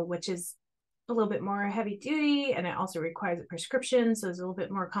 which is a little bit more heavy duty, and it also requires a prescription. So there's a little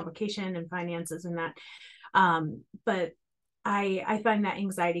bit more complication and finances in that. But I find that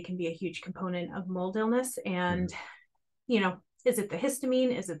anxiety can be a huge component of mold illness. And, is it the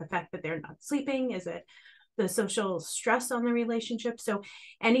histamine? Is it the fact that they're not sleeping? Is it the social stress on the relationship? So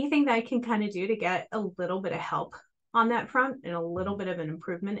anything that I can kind of do to get a little bit of help on that front and a little bit of an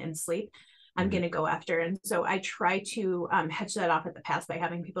improvement in sleep, I'm going to go after. And so I try to hedge that off at the pass by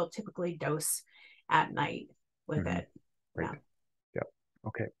having people typically dose at night with it. Right. Yeah.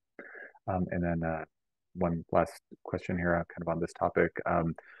 Okay. And then one last question here, kind of on this topic.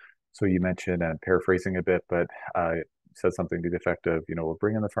 So you mentioned, and paraphrasing a bit, but said something to the effect of, we'll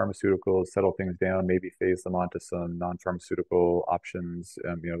bring in the pharmaceuticals, settle things down, maybe phase them onto some non-pharmaceutical options.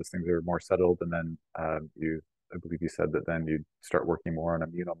 As things are more settled, and then I believe you said that then you'd start working more on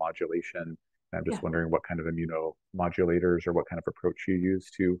immunomodulation. And I'm just wondering what kind of immunomodulators or what kind of approach you use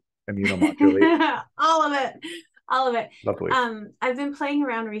to immunomodulate. All of it. Lovely. I've been playing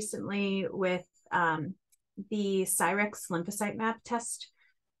around recently with the Cyrex lymphocyte map test.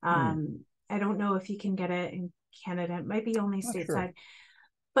 I don't know if you can get it in Canada. It might be only stateside. Sure.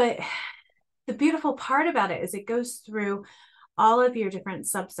 But the beautiful part about it is it goes through all of your different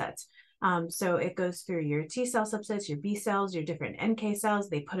subsets. So it goes through your T cell subsets, your B cells, your different NK cells.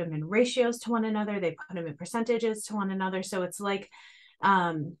 They put them in ratios to one another. They put them in percentages to one another. So it's like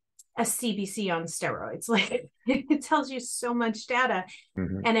a CBC on steroids. Like it tells you so much data.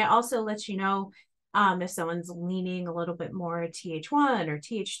 And it also lets you know if someone's leaning a little bit more TH1 or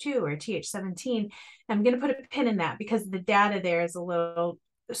TH2 or TH17. I'm going to put a pin in that because the data there is a little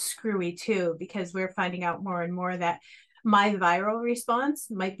screwy too, because we're finding out more and more that my viral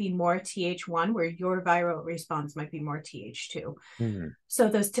response might be more TH1, where your viral response might be more TH2. So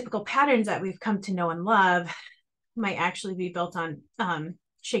those typical patterns that we've come to know and love might actually be built on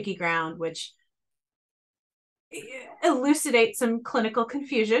shaky ground, which elucidates some clinical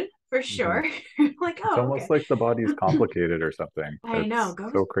confusion for sure. Like, it's almost like the body's complicated or something. I know.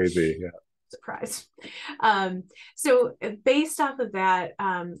 So crazy. Yeah. Surprise. So based off of that,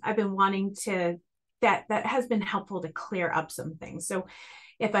 I've been wanting to, that has been helpful to clear up some things. So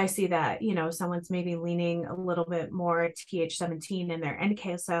if I see that, someone's maybe leaning a little bit more TH17 and their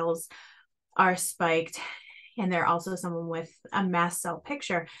NK cells are spiked, and they're also someone with a mast cell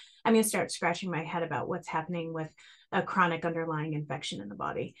picture, I'm going to start scratching my head about what's happening with a chronic underlying infection in the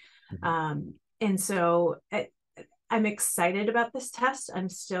body. And so I'm excited about this test. I'm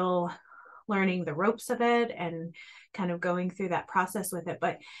still learning the ropes of it and kind of going through that process with it.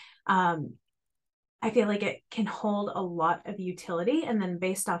 But I feel like it can hold a lot of utility. And then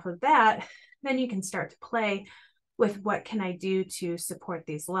based off of that, then you can start to play with what can I do to support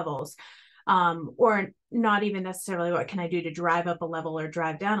these levels. Or not even necessarily what can I do to drive up a level or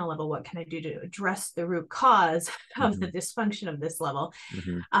drive down a level, what can I do to address the root cause of the dysfunction of this level.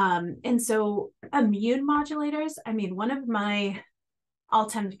 And so immune modulators, I mean, one of my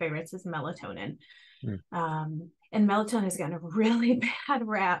all-time favorites is melatonin. And melatonin has gotten a really bad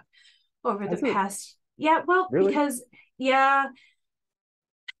rap over the past, really? Because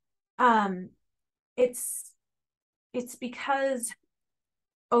it's because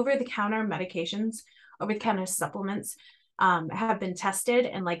over-the-counter medications, over-the-counter supplements have been tested,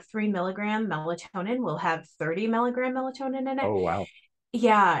 and like 3 milligram melatonin will have 30 milligram melatonin in it. Oh, wow.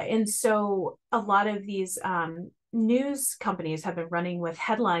 Yeah. And so a lot of these news companies have been running with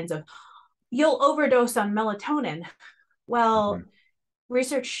headlines of, you'll overdose on melatonin. Well,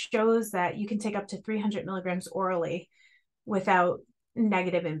 research shows that you can take up to 300 milligrams orally without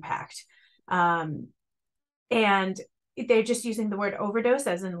negative impact. And they're just using the word overdose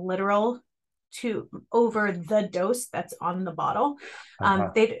as in literal to over the dose that's on the bottle.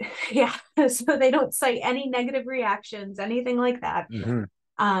 So they don't cite any negative reactions, anything like that.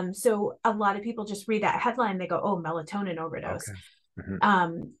 So a lot of people just read that headline, they go, oh, melatonin overdose.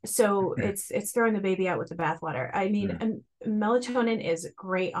 So it's throwing the baby out with the bathwater. I mean, melatonin is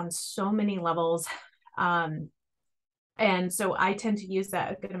great on so many levels. And so I tend to use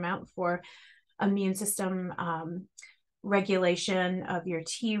that a good amount for immune system regulation of your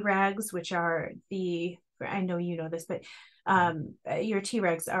Tregs, which are I know you know this, but your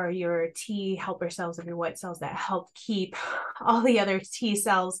Tregs are your T helper cells of your white cells that help keep all the other T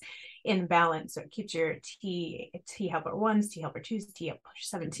cells in balance. So it keeps your T helper 1s, T helper 2s, T helper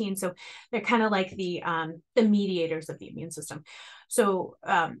 17. So they're kind of like the mediators of the immune system. So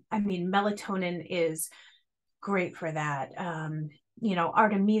I mean, melatonin is great for that.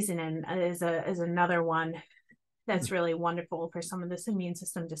 Artemisinin is another one that's really wonderful for some of this immune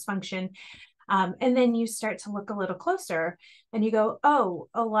system dysfunction. And then you start to look a little closer and you go, oh,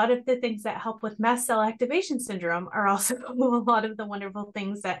 a lot of the things that help with mast cell activation syndrome are also a lot of the wonderful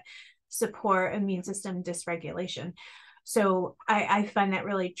things that support immune system dysregulation. So I find that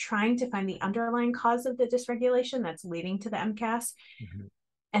really trying to find the underlying cause of the dysregulation that's leading to the MCAS,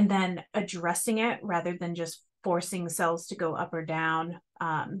 and then addressing it rather than just forcing cells to go up or down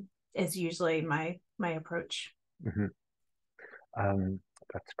is usually my approach.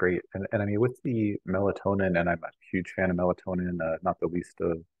 That's great. And I mean, with the melatonin, and I'm a huge fan of melatonin, not the least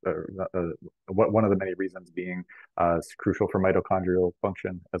of one of the many reasons being it's crucial for mitochondrial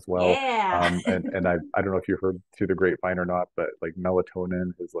function as well. Yeah. And I don't know if you heard through the grapevine or not, but like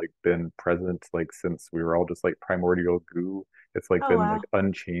melatonin has like been present like since we were all just like primordial goo. It's like Oh, been like wow.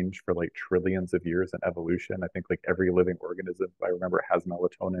 unchanged for like trillions of years in evolution. I think like every living organism, if I remember, has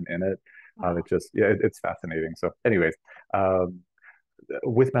melatonin in it. Wow. It just, yeah, it's fascinating. So, anyways, um,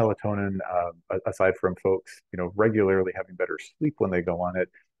 with melatonin, aside from folks, regularly having better sleep when they go on it,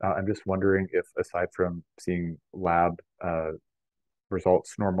 I'm just wondering if, aside from seeing lab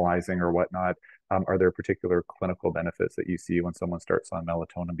results normalizing or whatnot, are there particular clinical benefits that you see when someone starts on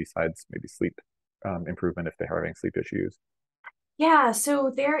melatonin besides maybe sleep improvement if they're having sleep issues? Yeah,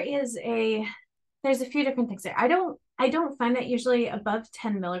 so there's a few different things there. I don't find that usually above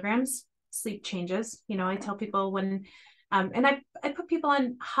 10 milligrams sleep changes. I tell people when and I put people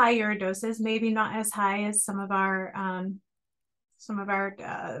on higher doses, maybe not as high as some of our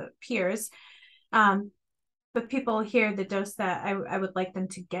peers. But people hear the dose that I would like them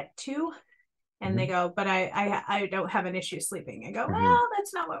to get to, and they Hmm. go, but I don't have an issue sleeping. I go, Hmm. well,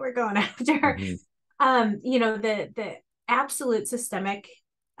 that's not what we're going after. Hmm. The absolute systemic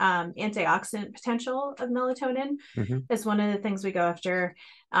antioxidant potential of melatonin Hmm. is one of the things we go after.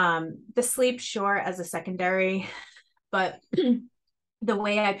 The sleep, sure, as a secondary, but the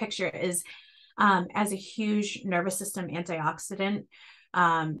way I picture it is as a huge nervous system antioxidant,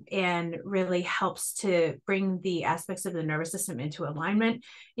 and really helps to bring the aspects of the nervous system into alignment.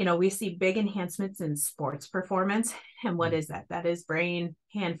 We see big enhancements in sports performance. And what is that? That is brain,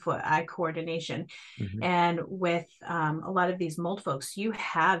 hand, foot, eye coordination. Hmm. And with a lot of these mold folks, you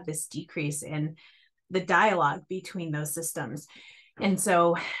have this decrease in the dialogue between those systems. And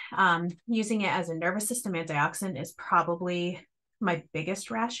so using it as a nervous system antioxidant is probably my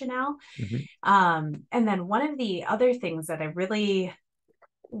biggest rationale. Hmm. And then one of the other things that I really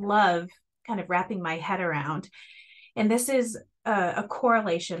love kind of wrapping my head around, and this is a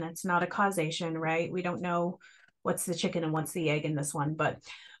correlation, it's not a causation, right? We don't know what's the chicken and what's the egg in this one, but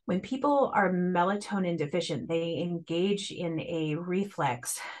when people are melatonin deficient, they engage in a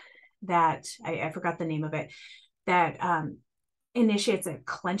reflex that I forgot the name of it, that initiates a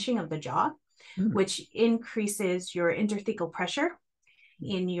clenching of the jaw, which increases your interthecal pressure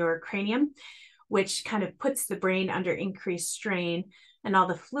in your cranium, which kind of puts the brain under increased strain and all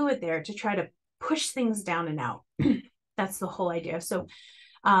the fluid there to try to push things down and out. That's the whole idea. So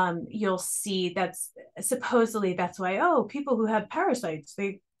you'll see that's supposedly that's why, oh, people who have parasites,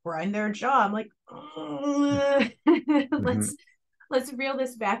 they grind their jaw. I'm like, Hmm. let's reel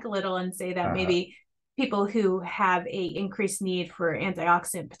this back a little and say that Uh, maybe people who have a increased need for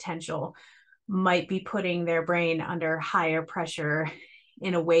antioxidant potential might be putting their brain under higher pressure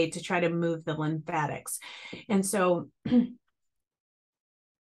in a way to try to move the lymphatics. And so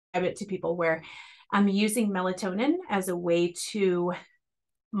I it to people where I'm using melatonin as a way to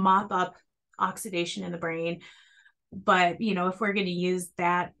mop up oxidation in the brain. But, if we're going to use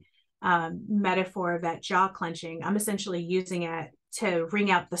that metaphor of that jaw clenching, I'm essentially using it to wring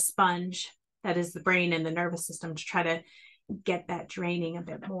out the sponge that is the brain and the nervous system to try to get that draining a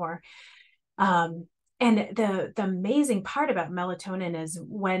bit more. And the amazing part about melatonin is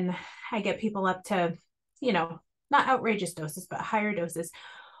when I get people up to, not outrageous doses, but higher doses,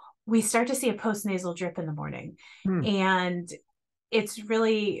 we start to see a postnasal drip in the morning. hmm. And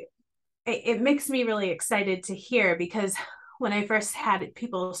it makes me really excited to hear, because when I first had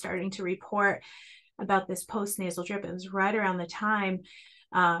people starting to report about this postnasal drip, it was right around the time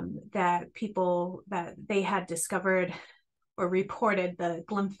that they had discovered or reported the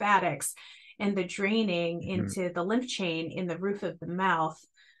lymphatics and the draining Hmm. into the lymph chain in the roof of the mouth,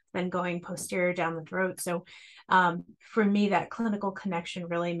 then going posterior down the throat. So for me, that clinical connection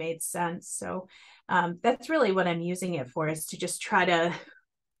really made sense. So that's really what I'm using it for, is to just try to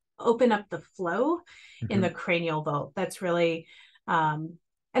open up the flow in Hmm. the cranial vault. That's really, and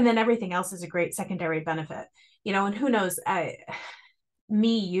then everything else is a great secondary benefit, and who knows,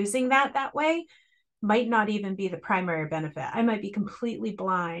 me using that way might not even be the primary benefit. I might be completely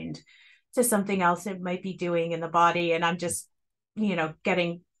blind to something else it might be doing in the body. And I'm just,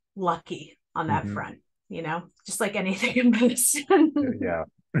 getting lucky on that Hmm. front, just like anything in medicine. Yeah.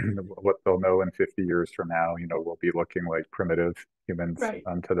 What they'll know in 50 years from now, will be looking like primitive humans Right.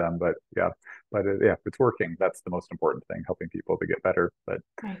 to them. But yeah, yeah, it's working. That's the most important thing, helping people to get better. But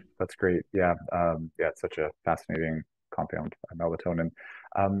Right. that's great. Yeah. Yeah, it's such a fascinating compound, melatonin.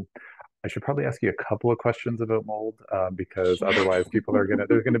 Um, I should probably ask you a couple of questions about mold, because Sure. otherwise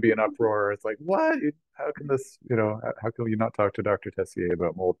there's gonna be an uproar. It's like, what? How can this, how can you not talk to Dr. Tessier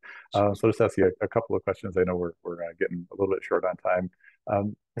about mold? So just ask you a couple of questions. I know we're getting a little bit short on time.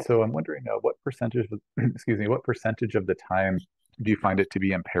 So I'm wondering, what percentage of, excuse me, what percentage of the time do you find it to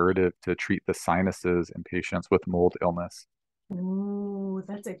be imperative to treat the sinuses in patients with mold illness? Ooh,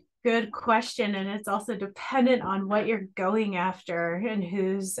 that's a good question. And it's also dependent on what you're going after and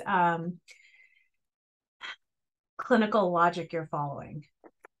whose clinical logic you're following.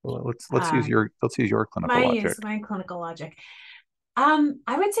 Well, Um, let's use your clinical logic. my clinical logic. I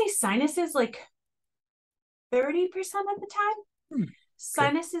would say sinuses like 30% of the time. Hmm, okay.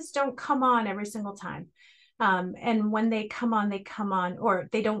 Sinuses don't come on every single time. And when they come on, or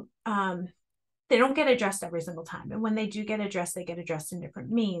they don't get addressed every single time. And when they do get addressed, they get addressed in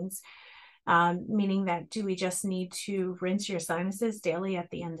different means. Meaning that do we just need to rinse your sinuses daily at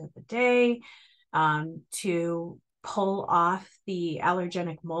the end of the day to pull off the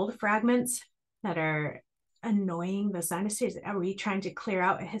allergenic mold fragments that are annoying the sinuses? Are we trying to clear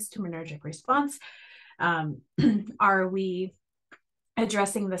out a histaminergic response? Are we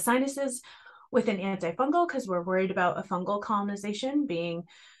addressing the sinuses with an antifungal because we're worried about a fungal colonization being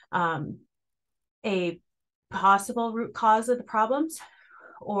um, a possible root cause of the problems?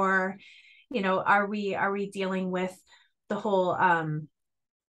 Or are we dealing with the whole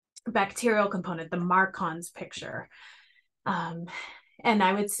bacterial component, the Marcon's picture? um, and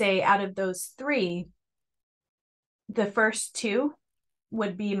I would say out of those three, the first two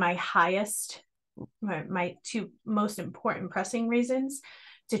would be my highest, my two most important pressing reasons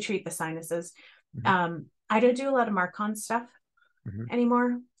to treat the sinuses. Hmm. I don't do a lot of Marcon stuff Hmm.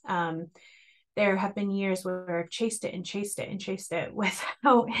 anymore. There have been years where I've chased it and chased it and chased it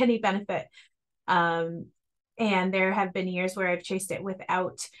without any benefit. Um, and there have been years where I've chased it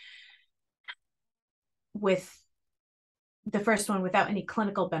with the first one without any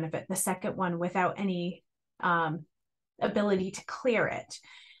clinical benefit, the second one without any um, ability to clear it.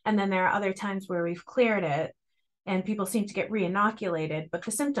 And then there are other times where we've cleared it and people seem to get re-inoculated, but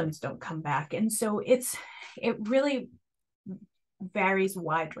the symptoms don't come back. And so it really varies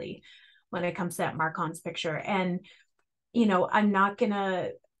widely when it comes to that Marcon's picture. And, I'm not going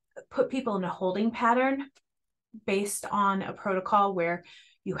to put people in a holding pattern based on a protocol where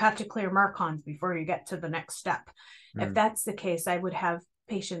you have to clear Marcons before you get to the next step. If Hmm. that's the case, I would have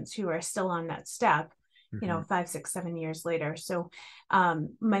patients who are still on that step, Hmm. 5, 6, 7 years later. So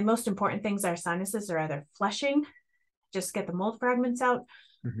my most important things are sinuses are either flushing, just get the mold fragments out,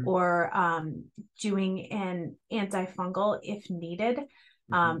 Hmm. or doing an antifungal if needed.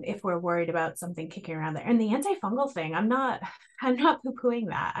 Hmm. If we're worried about something kicking around there. And the antifungal thing, I'm not poo-pooing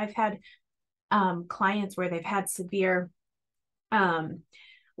that. I've had clients where they've had severe um,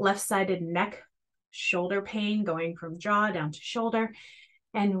 left-sided neck shoulder pain going from jaw down to shoulder.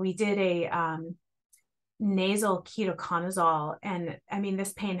 And we did a nasal ketoconazole. And I mean,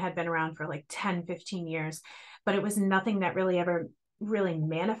 this pain had been around for like 10, 15 years, but it was nothing that really ever really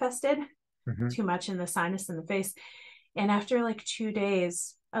manifested Hmm. too much in the sinus and the face. And after like 2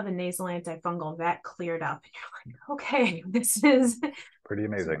 days of a nasal antifungal, that cleared up. And you're like, okay, this is Pretty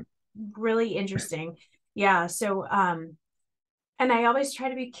amazing. really interesting. Yeah. So, and I always try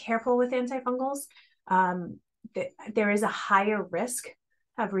to be careful with antifungals. Um, there is a higher risk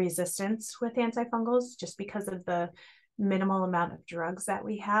of resistance with antifungals just because of the minimal amount of drugs that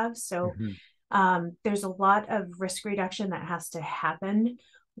we have. So Hmm. there's a lot of risk reduction that has to happen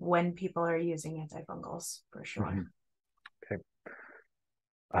when people are using antifungals for Hmm. sure. Okay.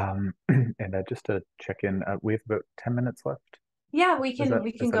 And just to check in, we have about 10 minutes left. Yeah, we Is can that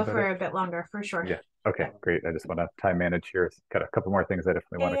go about it? for a bit longer for sure. Yeah. Okay, great. I just want to time manage here. Got a couple more things I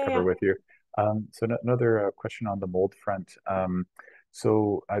definitely Yeah, want to yeah, cover yeah. with you. So another question on the mold front.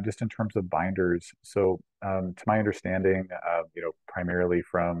 So just in terms of binders, so to my understanding, primarily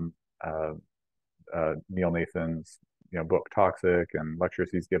from uh, Neil Nathan's book Toxic and lectures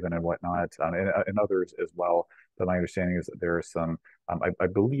he's given and whatnot, and others as well. But my understanding is that there are some, I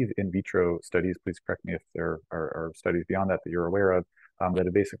believe, in vitro studies. Please correct me if there are studies beyond that that you're aware of, that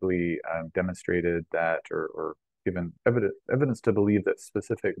have basically demonstrated that or given evidence to believe that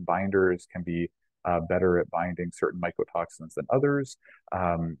specific binders can be better at binding certain mycotoxins than others.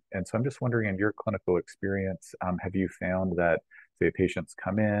 And so I'm just wondering, in your clinical experience, have you found that, say, patients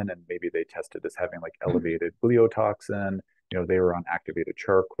come in and maybe they tested as having like elevated gliotoxin, they were on activated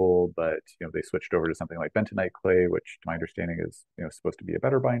charcoal, but they switched over to something like bentonite clay, which to my understanding is supposed to be a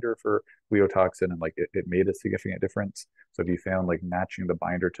better binder for gliotoxin, and like it made a significant difference. So have you found like matching the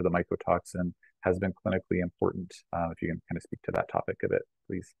binder to the mycotoxin has been clinically important? If you can kind of speak to that topic a bit,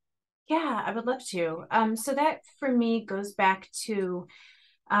 please. Yeah, I would love to. So that for me goes back to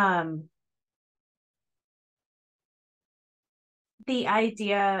the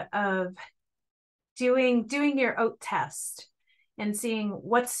idea of doing your oat test and seeing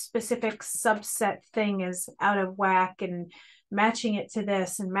what specific subset thing is out of whack and matching it to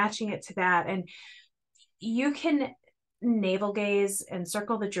this and matching it to that. And you can navel gaze and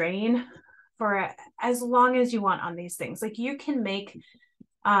circle the drain for as long as you want on these things. Like you can make,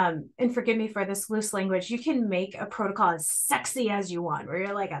 and forgive me for this loose language, you can make a protocol as sexy as you want, where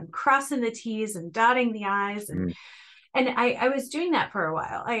you're like, I'm crossing the T's and dotting the I's. And I was doing that for a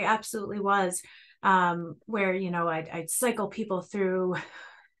while. I absolutely was, where, I'd cycle people through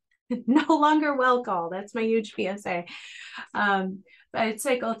no longer well call. That's my huge PSA. I'd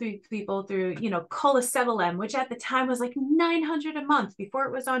cycle through people through, Colicevalem, which at the time was like 900 a month before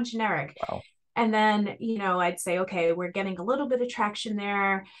it was on generic. Wow. And then, I'd say, okay, we're getting a little bit of traction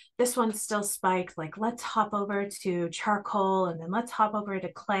there. This one's still spiked. Like, let's hop over to charcoal, and then let's hop over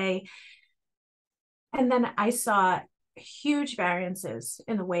to clay. And then I saw huge variances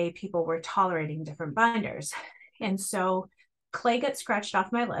in the way people were tolerating different binders. And so clay got scratched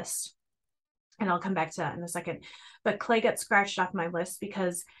off my list. And I'll come back to that in a second. But clay got scratched off my list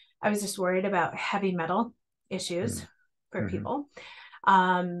because I was just worried about heavy metal issues for people.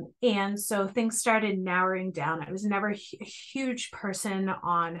 And so things started narrowing down. I was never a huge person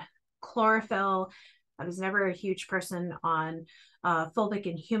on chlorophyll. I was never a huge person on fulvic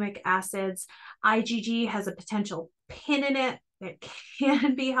and humic acids. IgG has a potential pin in it that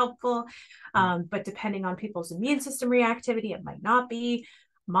can be helpful, but depending on people's immune system reactivity, it might not be.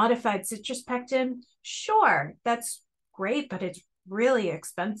 Modified citrus pectin, sure, that's great, but it's really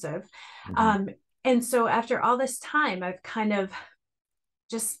expensive. And so after all this time, I've kind of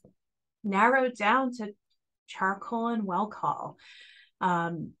just narrowed down to charcoal and well call.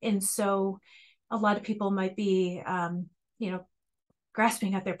 And so a lot of people might be,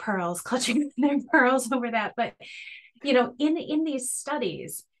 grasping at their pearls, clutching their pearls over that. But, in these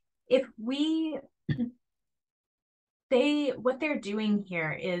studies, what they're doing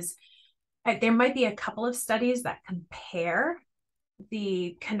here is there might be a couple of studies that compare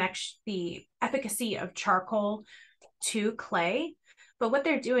the efficacy of charcoal to clay. But what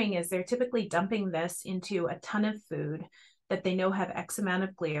they're doing is they're typically dumping this into a ton of food that they know have X amount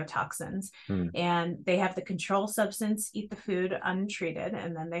of gliotoxins, and they have the control substance eat the food untreated,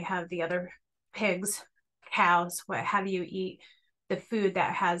 and then they have the other pigs, cows, what have you, eat the food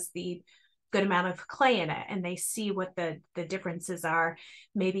that has the good amount of clay in it, and they see what the differences are,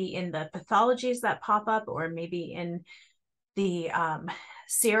 maybe in the pathologies that pop up, or maybe in the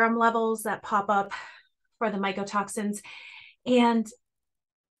serum levels that pop up for the mycotoxins. And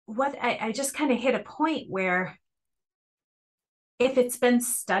what I just kind of hit a point where if it's been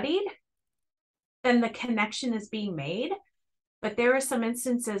studied, then the connection is being made. But there are some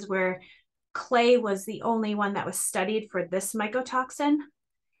instances where clay was the only one that was studied for this mycotoxin,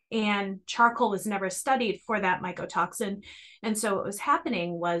 and charcoal was never studied for that mycotoxin. And so what was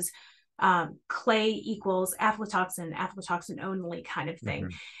happening was clay equals aflatoxin only kind of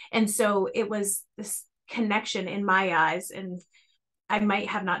thing. And so it was this connection in my eyes, and I might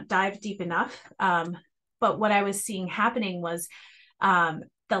have not dived deep enough. But what I was seeing happening was the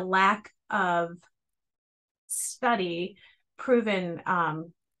lack of study proven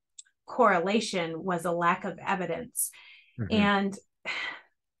correlation was a lack of evidence. And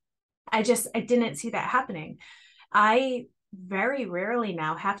I didn't see that happening. I very rarely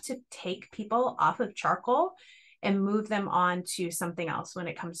now have to take people off of charcoal and move them on to something else when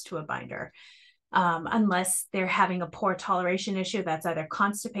it comes to a binder, unless they're having a poor toleration issue that's either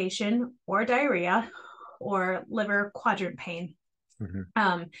constipation or diarrhea or liver quadrant pain.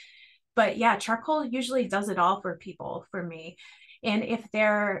 But yeah, charcoal usually does it all for people, for me. And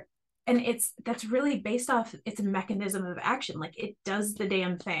that's really based off its mechanism of action. Like, it does the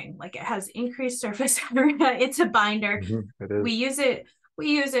damn thing. Like, it has increased surface area. It's a binder. It is. We use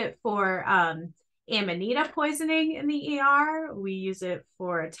it for Amanita poisoning in the ER. We use it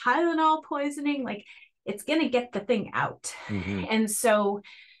for Tylenol poisoning. Like, it's gonna get the thing out. And so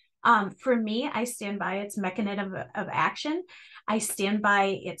For me, I stand by its mechanism of action. I stand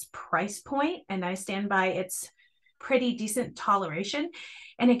by its price point, and I stand by its pretty decent toleration.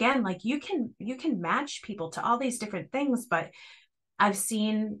 And again, like you can match people to all these different things, but I've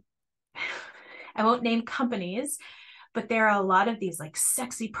seen, I won't name companies, but there are a lot of these like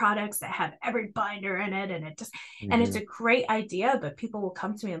sexy products that have every binder in it, and and it's Hmm. a great idea, but people will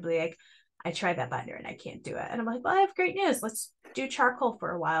come to me and be like, I tried that binder and I can't do it. And I'm like, well, I have great news. Let's do charcoal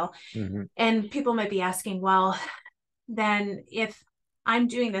for a while. Hmm. And people might be asking, well, then if I'm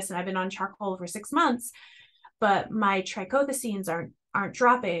doing this and I've been on charcoal for 6 months, but my trichothecenes aren't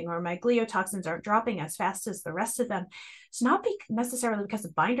dropping, or my gliotoxins aren't dropping as fast as the rest of them, it's not necessarily because the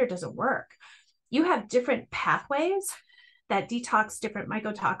binder doesn't work. You have different pathways that detox different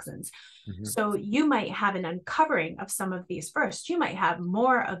mycotoxins. Hmm. So you might have an uncovering of some of these first. You might have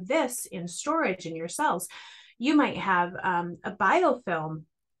more of this in storage in your cells. You might have a biofilm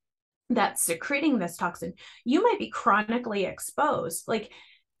that's secreting this toxin. You might be chronically exposed. Like,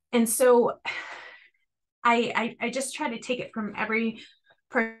 and so I just try to take it from every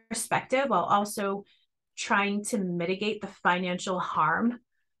perspective, while also trying to mitigate the financial harm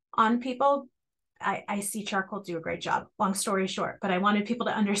on people. I see charcoal do a great job, long story short, but I wanted people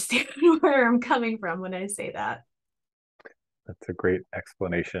to understand where I'm coming from when I say that. That's a great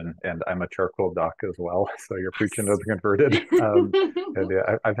explanation. And I'm a charcoal doc as well. So you're preaching to the converted. And Yes.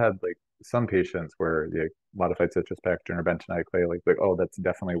 yeah, I've had like some patients where the modified citrus pectin or bentonite clay, like, oh, that's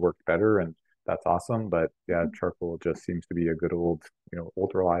definitely worked better. And that's awesome. But yeah, charcoal just seems to be a good old,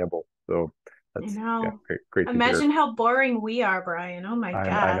 old reliable. So I that's, yeah, know. great to hear. Imagine how boring we are, Brian. Oh my I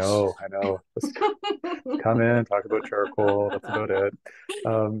gosh. know, I know. Just come in, talk about charcoal. That's about it.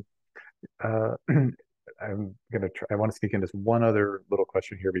 Um, uh, I'm gonna try. I want to sneak in just one other little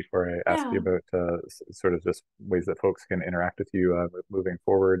question here before I ask you Yeah. about sort of just ways that folks can interact with you moving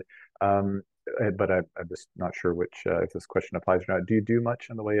forward. Um, but I'm just not sure which if this question applies or not. Do you do much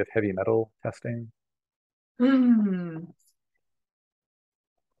in the way of heavy metal testing? Hmm.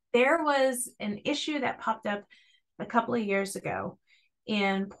 There was an issue that popped up a couple of years ago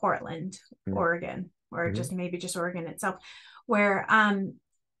in Portland, Oregon, or Mm-hmm. just maybe just Oregon itself, where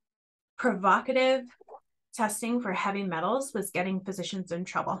provocative testing for heavy metals was getting physicians in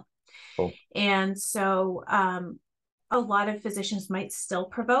trouble. Oh. And so a lot of physicians might still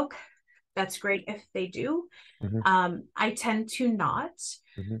provoke. That's great if they do. Mm-hmm. I tend to not.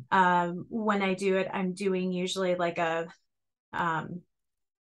 Mm-hmm. When I do it, I'm doing usually like a um,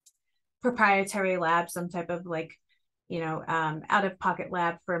 proprietary lab, some type of like, out of pocket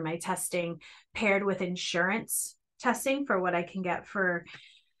lab for my testing, paired with insurance testing for what I can get for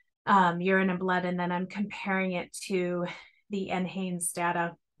urine and blood. And then I'm comparing it to the NHANES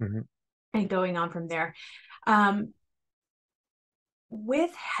data Mm-hmm. and going on from there. Um,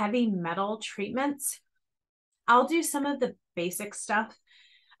 with heavy metal treatments, I'll do some of the basic stuff.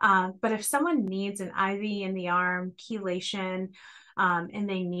 But if someone needs an IV in the arm, chelation, and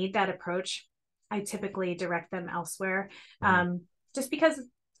they need that approach, I typically direct them elsewhere, Mm-hmm. just because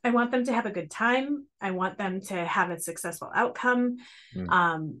I want them to have a good time. I want them to have a successful outcome.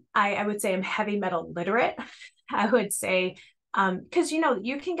 I would say I'm heavy metal literate. I would say, because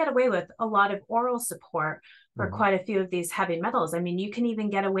you can get away with a lot of oral support for Mm-hmm. quite a few of these heavy metals. I mean, you can even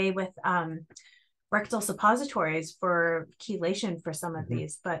get away with rectal suppositories for chelation for some of Mm-hmm.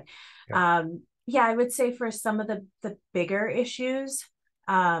 these. But Yeah. yeah, I would say for some of the bigger issues,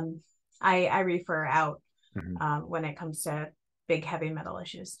 I refer out Mm-hmm. when it comes to big heavy metal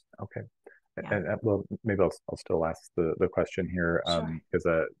issues. Okay. Yeah, And well, maybe I'll still ask the question here sure. because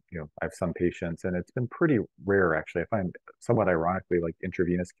I have some patients and it's been pretty rare actually. I find somewhat ironically like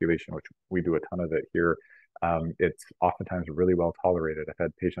intravenous chelation, which we do a ton of it here. It's oftentimes really well tolerated. I've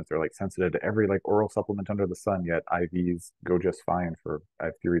had patients that are like sensitive to every like oral supplement under the sun, yet IVs go just fine for I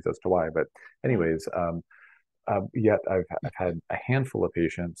have theories as to why. But Yeah. anyways, yet I've had a handful of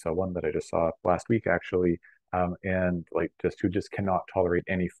patients. So one that I just saw last week actually, and like just who just cannot tolerate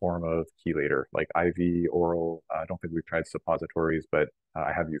any form of chelator, like IV, oral. I don't think we've tried suppositories, but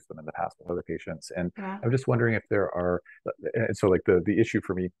I have used them in the past with other patients. And Yeah. I'm just wondering if there are. And so like the issue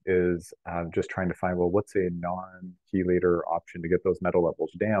for me is just trying to find, well, what's a non-chelator option to get those metal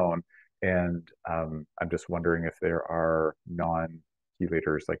levels down. And I'm just wondering if there are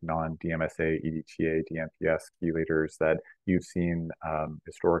chelators like non-DMSA, EDTA, DMPS chelators that you've seen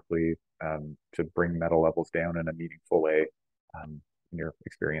historically to bring metal levels down in a meaningful way in your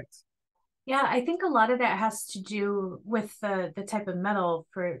experience? Yeah, I think a lot of that has to do with the type of metal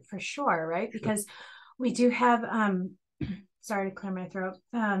for sure, right? Sure. Because we do have sorry to clear my throat.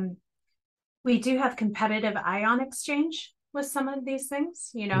 We do have competitive ion exchange with some of these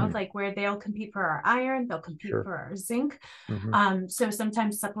things, Mm, like where they'll compete for our iron, they'll compete sure. for our zinc. Hmm. So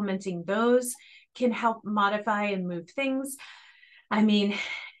sometimes supplementing those can help modify and move things. I mean,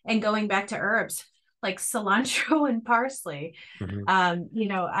 and going back to herbs like cilantro and parsley, Hmm.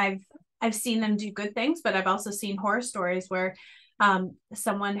 I've seen them do good things, but I've also seen horror stories where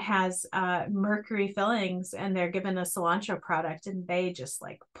someone has mercury fillings and they're given a cilantro product and they just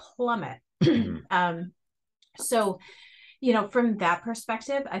like plummet. Mm, um, so, from that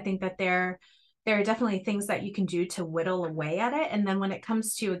perspective, I think that there are definitely things that you can do to whittle away at it. And then when it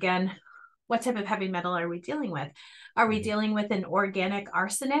comes to, again, what type of heavy metal are we dealing with? Are we hmm. dealing with an organic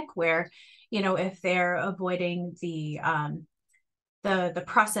arsenic where, if they're avoiding the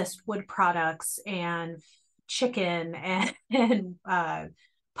processed wood products and chicken and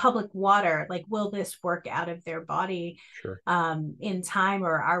public water, like will this work out of their body Sure. in time,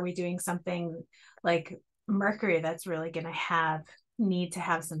 or are we doing something like mercury that's really going to need to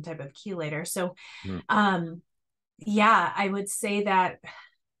have some type of chelator? So Mm, yeah, I would say that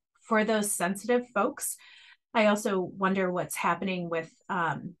for those sensitive folks, I also wonder what's happening with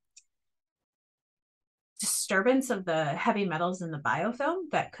disturbance of the heavy metals in the biofilm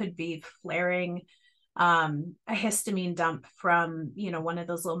that could be flaring a histamine dump from one of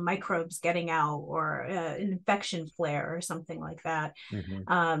those little microbes getting out, or an infection flare or something like that.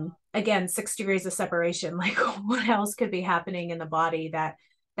 hmm. Again, 6 degrees of separation, like what else could be happening in the body that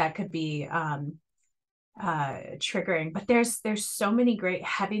could be triggering? But there's so many great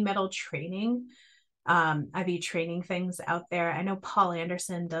heavy metal training, IV training things out there. I know Paul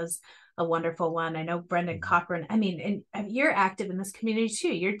Anderson does a wonderful one. I know Brendan Hmm. Cochran. I mean, and you're active in this community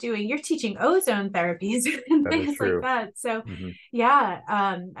too. You're teaching ozone therapies and That is things like true. that. So Hmm. yeah,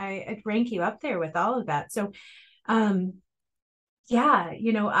 I'd rank you up there with all of that. So um, yeah,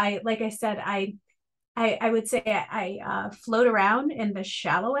 I like I said, I would say I float around in the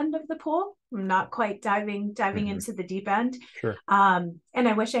shallow end of the pool. I'm not quite diving Hmm. into the deep end. Sure. And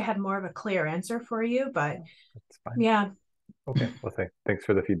I wish I had more of a clear answer for you, but That's fine. yeah, Okay. Well, thanks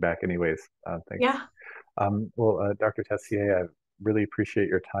for the feedback anyways. Thanks. yeah. Dr. Tessier, I really appreciate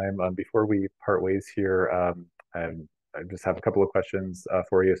your time. Before we part ways here, I just have a couple of questions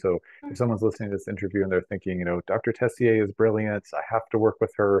for you. So if someone's listening to this interview and they're thinking, Dr. Tessier is brilliant, I have to work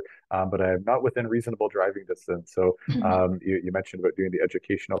with her, but I'm not within reasonable driving distance. So you mentioned about doing the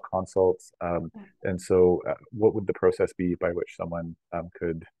educational consults. And so what would the process be by which someone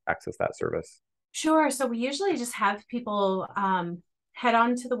could access that service? Sure. So we usually just have people head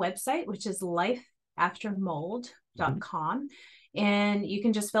on to the website, which is Hmm. lifeaftermold.com. And you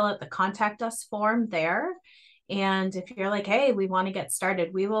can just fill out the contact us form there. And if you're like, hey, we want to get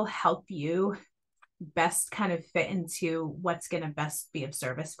started, we will help you best kind of fit into what's going to best be of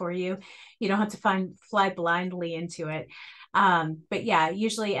service for you. You don't have to fly blindly into it. But yeah,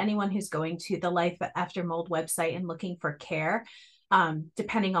 usually anyone who's going to the Life After Mold website and looking for care,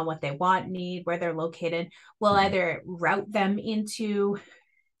 depending on what they want, need, where they're located, we'll Hmm. either route them into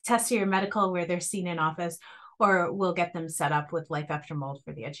Tessier Medical where they're seen in office, or we'll get them set up with Life After Mold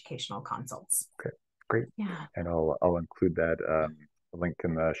for the educational consults. Okay, great. Yeah. And I'll include that link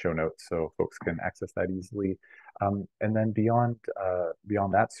in the show notes so folks can access that easily. And then beyond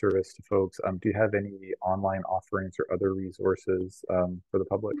that service to folks, do you have any online offerings or other resources for the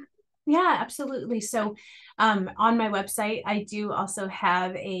public? Yeah, absolutely. So on my website, I do also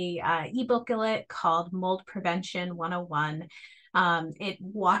have a ebooklet called Mold Prevention 101. It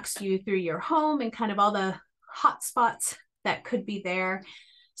walks you through your home and kind of all the hot spots that could be there.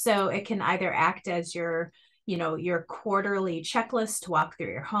 So it can either act as your quarterly checklist to walk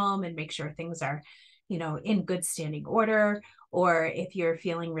through your home and make sure things are, in good standing order. Or if you're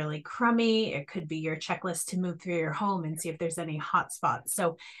feeling really crummy, it could be your checklist to move through your home and see if there's any hot spots.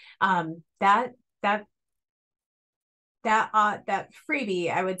 So that that that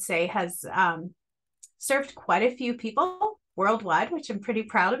freebie, I would say, has served quite a few people worldwide, which I'm pretty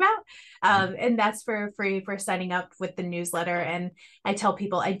proud about. Mhm. And that's for free for signing up with the newsletter. And I tell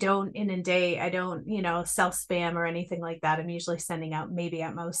people I don't inundate, I don't, self spam or anything like that. I'm usually sending out maybe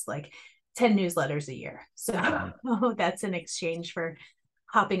at most like 10 newsletters a year. So Mhm. that's in exchange for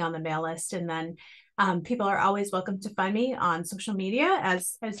hopping on the mail list. And then people are always welcome to find me on social media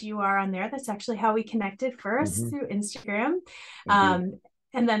as you are on there. That's actually how we connected first, Mhm. through Instagram. Indeed. Um,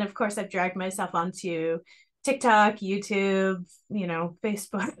 and then of course I've dragged myself onto TikTok, YouTube,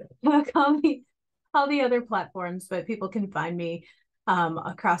 Facebook, all the other platforms, but people can find me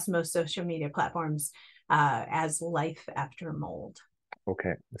across most social media platforms as Life After Mold.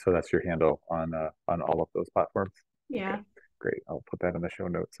 Okay, so that's your handle on all of those platforms. Okay, Yeah. great. I'll put that in the show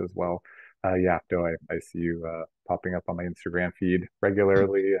notes as well. Yeah, no, I see you popping up on my Instagram feed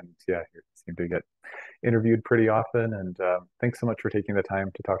regularly, and yeah, you seem to get interviewed pretty often. And thanks so much for taking the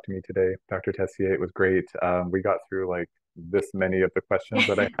time to talk to me today, Dr. Tessier. It was great. We got through like this many of the questions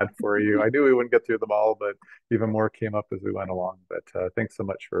that I had for you. I knew we wouldn't get through them all, but even more came up as we went along. But thanks so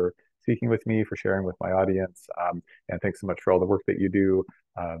much for speaking with me, for sharing with my audience, and thanks so much for all the work that you do,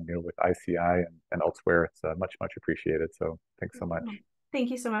 with ICI and elsewhere. It's much appreciated. So thanks so much. Thank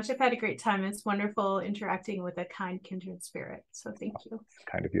you so much. I've had a great time. It's wonderful interacting with a kind kindred spirit. So thank you. It's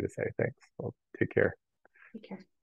kind of you to say. Thanks. Well, take care. Take care.